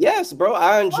enjoy me. it, yes, bro.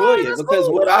 I All enjoy right, it that's because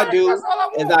cool. what All I right, that's do all I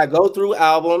is want. I go through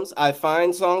albums, I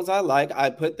find songs I like,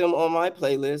 I put them on my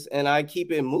playlist, and I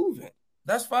keep it moving.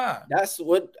 That's fine. That's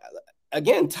what,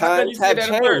 again, Why couldn't you times say have that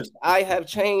at first? changed. I have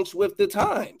changed with the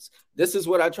times. This is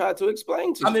what I tried to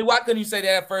explain to I you. mean, why couldn't you say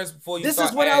that at first before you This is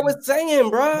start what I adding? was saying,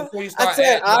 bro. Before you I start said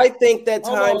adding, I like, think that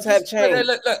hold on, times have just changed.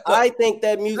 look. I think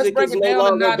that Let's music bring is it no down a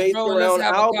longer notch, based bro, and let's around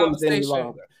have a albums any conversation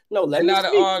longer. No, let and me not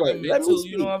an speak first. argument Let me too.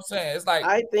 You know what speak. I'm saying? It's like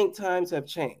I think times have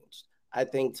changed. I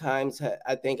think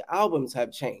albums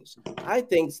have changed. I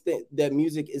think that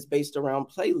music is based around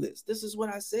playlists. This is what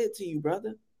I said to you,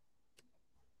 brother.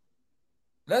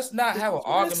 let's not This have an is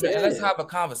what I argument and let's said. have a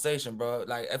conversation, bro.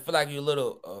 Like I feel like you're a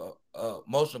little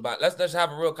emotional about it. Let's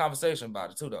have a real conversation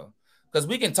about it too, though, because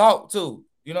we can talk too.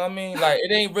 You know what I mean? Like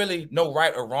it ain't really no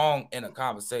right or wrong in a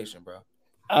conversation, bro.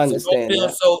 I So understand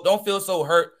that. don't feel so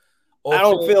hurt I or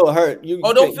don't feel hurt. You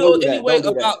don't can't, don't feel do any that. way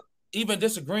Don't do that. about even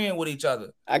disagreeing with each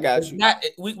other. I got It's you. not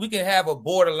we can have a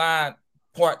borderline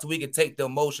part so we can take the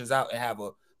emotions out and have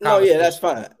a No, yeah, that's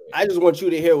conversation. fine. I just want you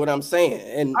to hear what I'm saying.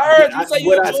 And I heard you say you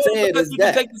what I enjoy it said because is you can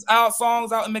that. take these out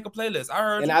songs out and make a playlist. I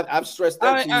heard And you. I've stressed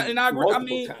that to you And I agree. I multiple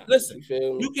mean, times. listen, You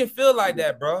feel me? you can feel like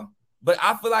that, bro. But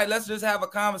I feel like let's just have a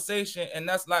conversation and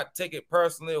let's not take it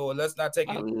personally or let's not take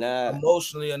it I'm not.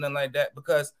 emotionally or nothing like that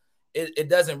because it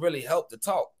doesn't really help to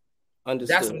talk. That's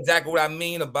Understood. exactly what I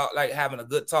mean about like having a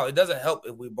good talk. It doesn't help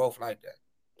if we both like that.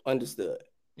 Understood.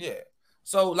 Yeah.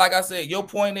 So, like I said, your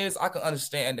point is I can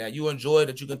understand that. You enjoy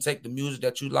that you can take the music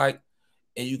that you like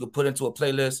and you can put into a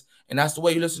playlist, and that's the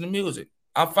way you listen to music.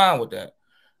 I'm fine with that.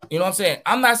 You know what I'm saying?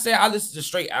 I'm not saying I listen to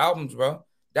straight albums, bro.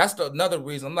 That's another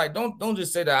reason. I'm like, don't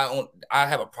just say that I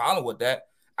have a problem with that.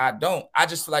 I don't. I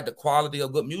just feel like the quality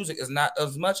of good music is not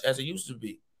as much as it used to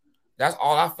be. That's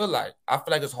all I feel like. I feel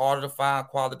like it's harder to find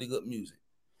quality good music.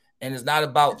 And it's not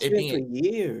about That's it been for being.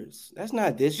 years. That's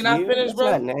not this Can I year. finish, That's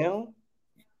not bro? now.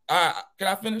 Can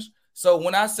I finish? So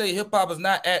when I say hip hop is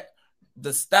not at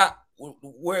the stop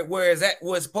where is that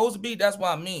where it's supposed to be, that's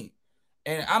what I mean.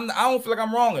 And I don't feel like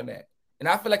I'm wrong in that. And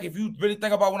I feel like if you really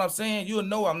think about what I'm saying, you'll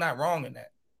know I'm not wrong in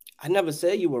that. I never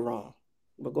said you were wrong.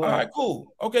 But go All right, ahead.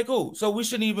 cool. Okay, cool. So we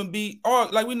shouldn't even be or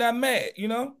like we're not mad, you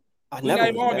know? I We're never not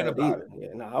even was arguing mad about either. it. Yeah,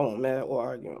 no, I wasn't mad or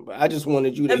arguing, but I just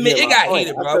wanted you I to mean, hear it my got point.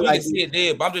 heated, I bro. feel We like can see it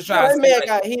did, but I'm just no, trying to that say, man like,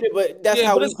 got heated, but that's yeah,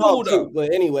 how but we it's cool talk though. too.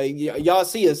 But anyway, y'all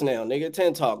see us now, nigga.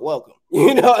 10 Talk, welcome.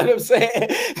 You know what I'm saying?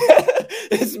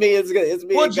 It's me. It's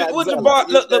me and What you Godzilla. brought?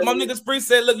 You Look, feel my me? nigga Spree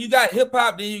said, look, you got hip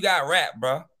hop, then you got rap,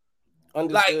 bro.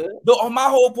 Like Understood. my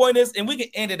whole point is, and we can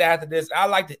end it after this. I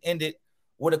like to end it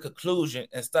with a conclusion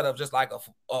instead of just like a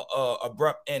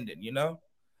abrupt ending. You know,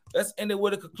 let's end it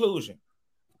with a conclusion.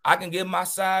 I can give my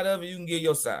side of it. You can give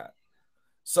your side.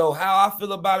 So how I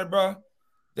feel about it, bro?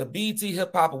 The BET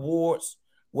Hip Hop Awards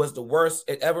was the worst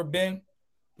it ever been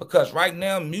because right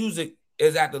now music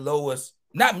is at the lowest.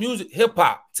 Not music, hip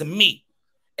hop to me,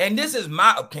 and this is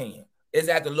my opinion, is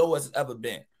at the lowest it's ever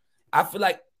been. I feel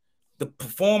like the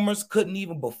performers couldn't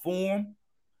even perform.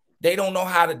 They don't know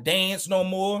how to dance no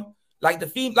more. Like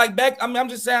like back, I mean, I'm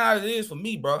just saying how it is for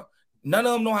me, bro. None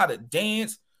of them know how to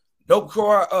dance. No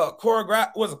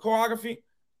choreography,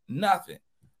 nothing.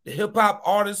 The hip hop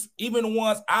artists, even the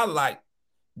ones I like,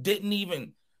 didn't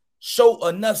even show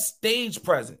enough stage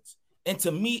presence. And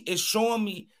to me, it's showing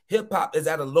me hip hop is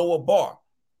at a lower bar.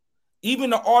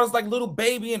 Even the artists like Lil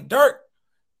Baby and Durk,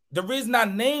 the reason I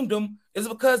named them is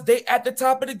because they at the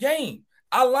top of the game.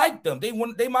 I like them. They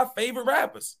my favorite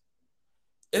rappers.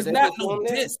 It's not no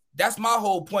diss. That's my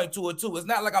whole point to it too. It's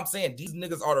not like I'm saying these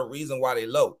niggas are the reason why they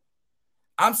low.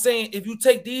 I'm saying if you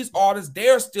take these artists,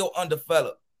 they're still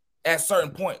undeveloped at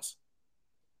certain points.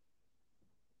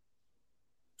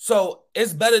 So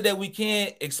it's better that we can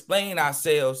explain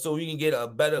ourselves so we can get a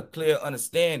better, clear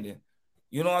understanding.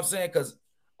 You know what I'm saying? Because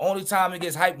only time it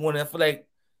gets hyped when I feel like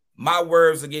my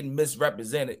words are getting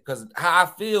misrepresented. Because how I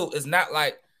feel is not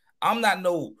like I'm not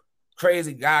no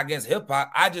crazy guy against hip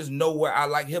hop. I just know where I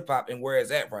like hip hop and where it's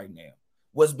at right now.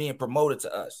 What's being promoted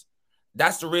to us.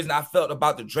 That's the reason I felt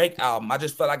about the Drake album. I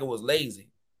just felt like it was lazy.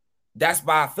 That's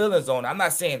my feelings on it. I'm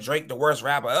not saying Drake the worst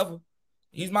rapper ever.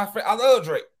 He's my friend. I love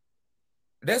Drake.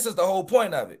 This is the whole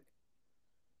point of it.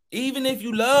 Even if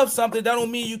you love something, that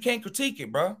don't mean you can't critique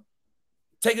it, bro.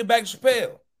 Take it back to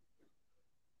Chappelle.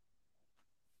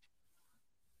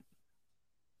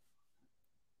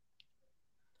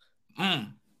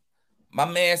 My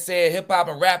man said hip hop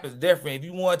and rap is different. If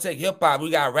you want to take hip hop,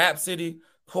 we got Rhapsody,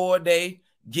 Corday,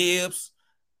 Gibbs,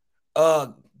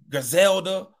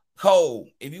 Griselda, Cole.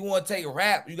 If you want to take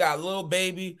rap, you got Lil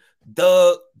Baby,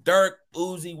 Doug, Durk,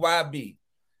 Uzi, YB.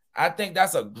 I think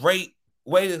that's a great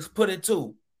way to put it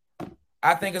too.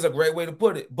 I think it's a great way to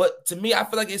put it. But to me, I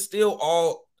feel like it's still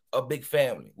all a big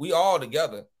family. We all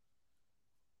together.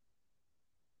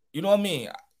 You know what I mean?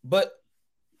 But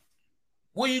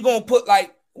where you gonna put,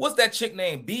 like, what's that chick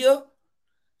named Bia?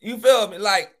 You feel me?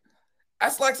 Like,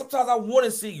 that's like sometimes I want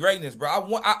to see greatness,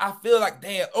 bro. I feel like,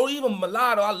 damn, or even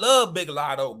Mulatto. I love Big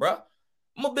Latto, bro.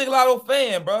 I'm a Big Latto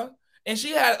fan, bro. And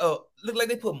she had look like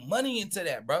they put money into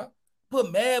that, bro.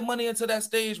 Put mad money into that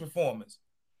stage performance.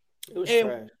 It was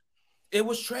trash. It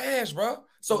was trash, bro.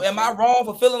 So am I wrong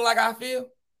for feeling like I feel?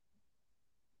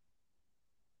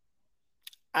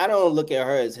 I don't look at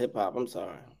her as hip hop. I'm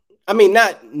sorry. I mean,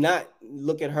 not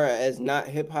look at her as not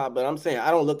hip hop, but I'm saying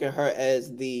I don't look at her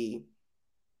as the.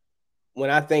 When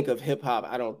I think of hip hop,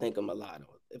 I don't think of Mulatto.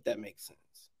 If that makes sense.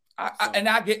 And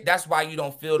I get that's why you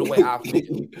don't feel the way I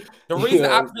feel. The reason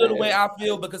I feel the way I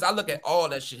feel because I look at all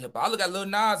that shit hip hop. I look at Lil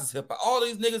Nas as hip hop. All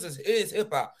these niggas is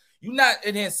hip hop. You not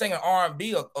in here singing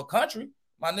R&B or country,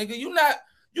 my nigga.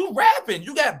 You rapping.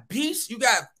 You got beats. You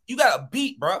got a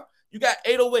beat, bro. You got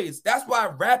 808s. That's why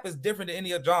rap is different than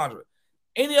any other genre.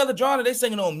 Any other genre, they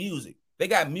singing on music. They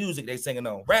got music they singing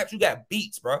on. Raps, you got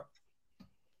beats, bro.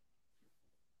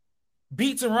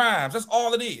 Beats and rhymes. That's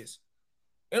all it is.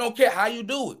 They don't care how you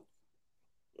do it.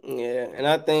 Yeah, and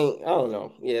I don't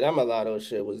know. Yeah, that Mulatto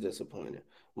shit was disappointing.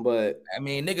 But I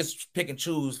mean, niggas pick and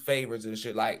choose favorites and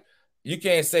shit. Like, you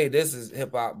can't say this is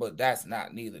hip hop, but that's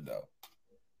not neither though.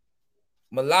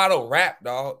 Mulatto rap,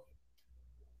 dog.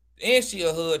 And she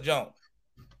a hood jump.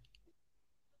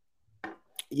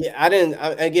 Yeah,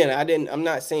 I'm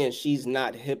not saying she's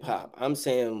not hip hop. I'm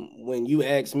saying when you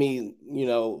ask me, you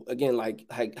know, again, like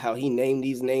how he named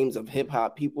these names of hip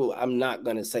hop people, I'm not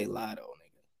gonna say Latto,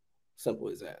 nigga. Simple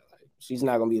as that. Like, she's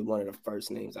not gonna be one of the first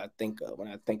names I think of when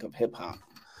I think of hip hop.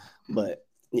 But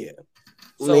yeah,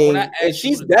 so when I ask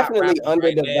she's definitely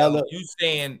underdeveloped. Right now, you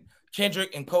saying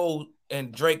Kendrick and Cole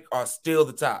and Drake are still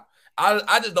the top?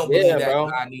 I just don't believe that. Bro.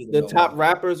 The top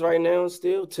rappers right now,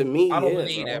 still to me, I don't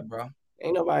believe that, bro.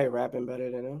 Ain't nobody rapping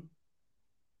better than him.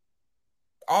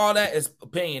 All that is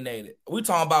opinionated. We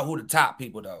talking about who the top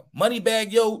people though.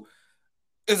 Moneybagg Yo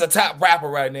is a top rapper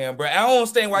right now, bro. I don't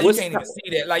understand why you can't even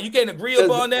see that. Like, you can't agree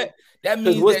upon that. That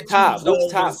means that top, you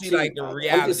don't really see like the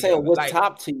reality. I'm just saying what's like,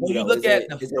 top to you. When you look at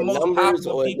the most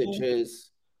popular people,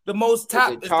 the most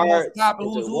top is the most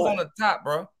popular. Who's on the top,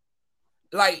 bro?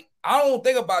 Like, I don't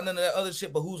think about none of that other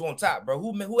shit, but who's on top, bro?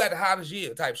 Who had the hottest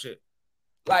year type shit?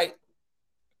 Like,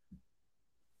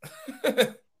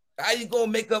 how you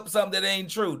gonna make up something that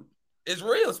ain't true? It's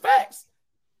real, it's facts.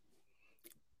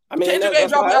 I mean, Kendrick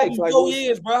ain't dropped album in 4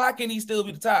 years, bro. How can he still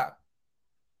be the top?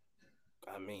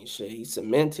 I mean, shit, he's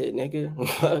cemented,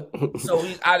 nigga. So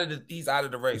he's out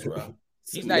of the race, bro.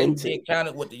 He's not even being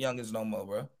counted with the youngins no more,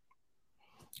 bro.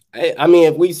 I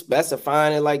mean, if we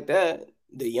specifying it like that,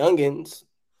 the youngins.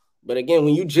 But again,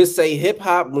 when you just say hip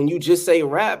hop, when you just say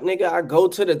rap, nigga, I go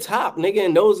to the top, nigga,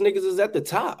 and those niggas is at the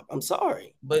top. I'm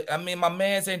sorry. But I mean, my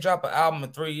man's ain't dropped an album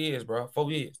in 3 years, bro.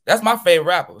 4 years. That's my favorite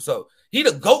rapper. So He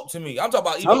the GOAT to me. I'm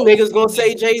talking about even some niggas gonna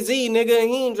say Jay-Z, nigga, and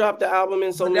he ain't dropped the album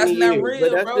in so many years. That's not real,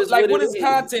 but that's bro. just Like, what is it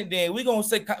content then? We're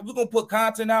gonna put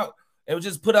content out and we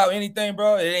just put out anything,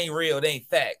 bro. It ain't real, it ain't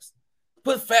facts.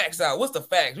 Put facts out. What's the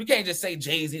facts? We can't just say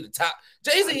Jay-Z the top.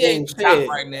 Jay-Z ain't the top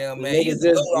right now, man.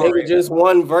 Nigga just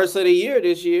won verse of the year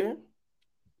this year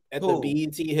at Who? the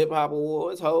BET Hip Hop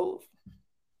Awards. Hove.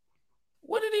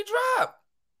 What did he drop?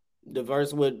 The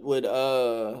verse with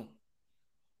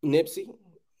Nipsey.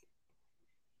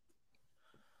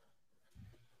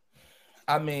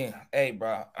 I mean, hey,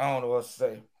 bro, I don't know what to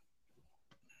say.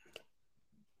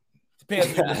 Depends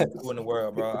who you listen to in the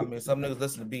world, bro. I mean, some niggas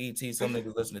listen to BET, some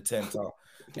niggas listen to 10 Talk.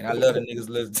 And I love the niggas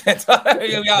listen to 10 Talk.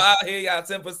 Y'all out here, y'all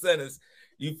 10%ers.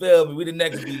 You feel me? We the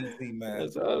next BET, man.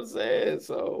 That's what I'm saying.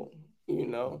 So, you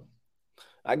know,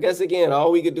 I guess again,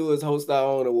 all we could do is host our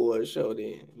own award show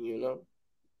then, you know.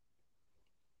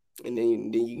 And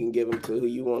then you can give them to who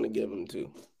you want to give them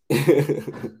to.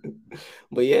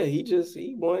 But yeah,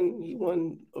 he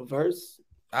won a verse.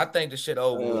 I think the shit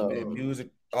over with, man. Music,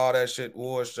 all that shit,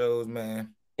 award shows,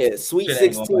 man. Yeah, Sweet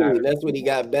 16. That's what he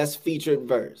got. Best featured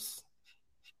verse.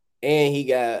 And he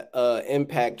got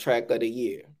Impact Track of the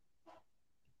Year.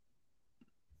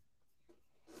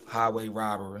 Highway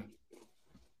Robbery.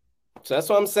 So that's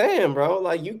what I'm saying, bro.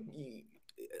 Like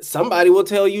somebody will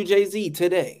tell you Jay-Z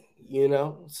today, you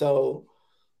know? So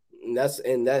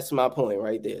that's my point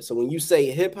right there. So when you say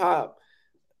hip hop,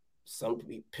 some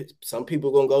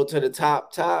people gonna go to the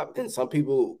top, and some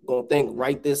people gonna think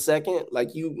right this second,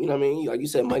 like you know what I mean? Like you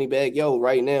said, Moneybagg Yo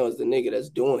right now is the nigga that's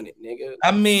doing it, nigga.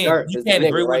 I mean, you can't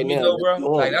agree with me though, bro.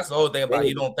 Like that's the whole thing about it.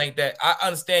 You don't think that. I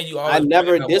understand you always. I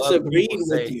never disagreed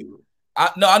with you. I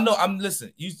know. I'm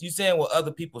listening. You saying what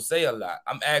other people say a lot.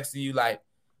 I'm asking you, like,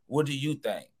 what do you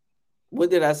think? What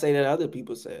did I say that other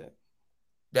people said?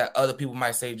 That other people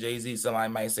might say Jay-Z,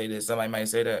 somebody might say this, somebody might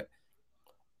say that.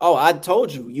 Oh, I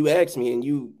told you. You asked me,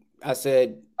 and I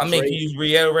said. I mean, can you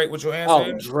reiterate what your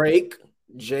answer is? Drake,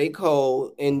 J.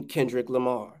 Cole, and Kendrick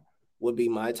Lamar would be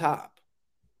my top.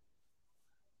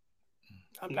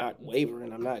 I'm not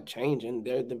wavering. I'm not changing.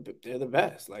 They're the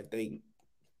best. Like they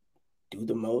do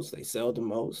the most. They sell the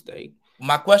most.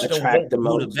 My question was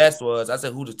who the best was. I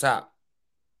said who the top.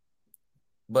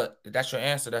 But that's your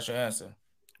answer. That's your answer.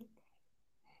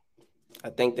 I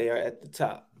think they are at the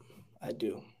top. I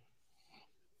do.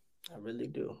 I really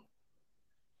do.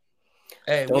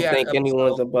 Hey, don't think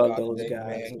anyone's above those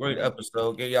guys. Man. Great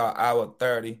episode. Give y'all hour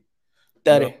 30.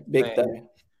 30, you know big 30.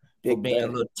 Big for being 30.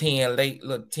 a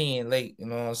little 10 late, you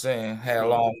know what I'm saying? Had a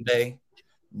long day.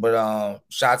 But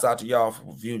shouts out to y'all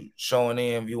for viewing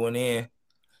in. You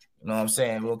know what I'm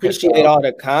saying? We'll appreciate all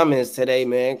the comments today,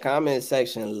 man. Comment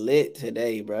section lit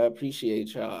today, bro.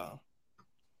 Appreciate y'all.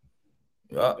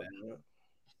 Yup.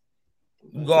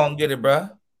 You go and get it, bro.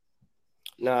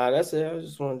 Nah, that's it. I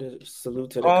just wanted to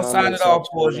salute to the comments. Sign it off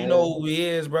for us. You know who he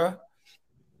is, bro.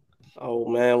 Oh,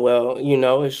 man. Well, you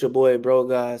know, it's your boy, Bro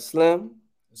Guy Slim.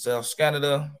 South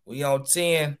Canada. We on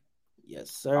 10.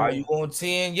 Yes, sir. Are you on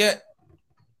 10 yet?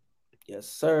 Yes,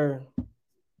 sir.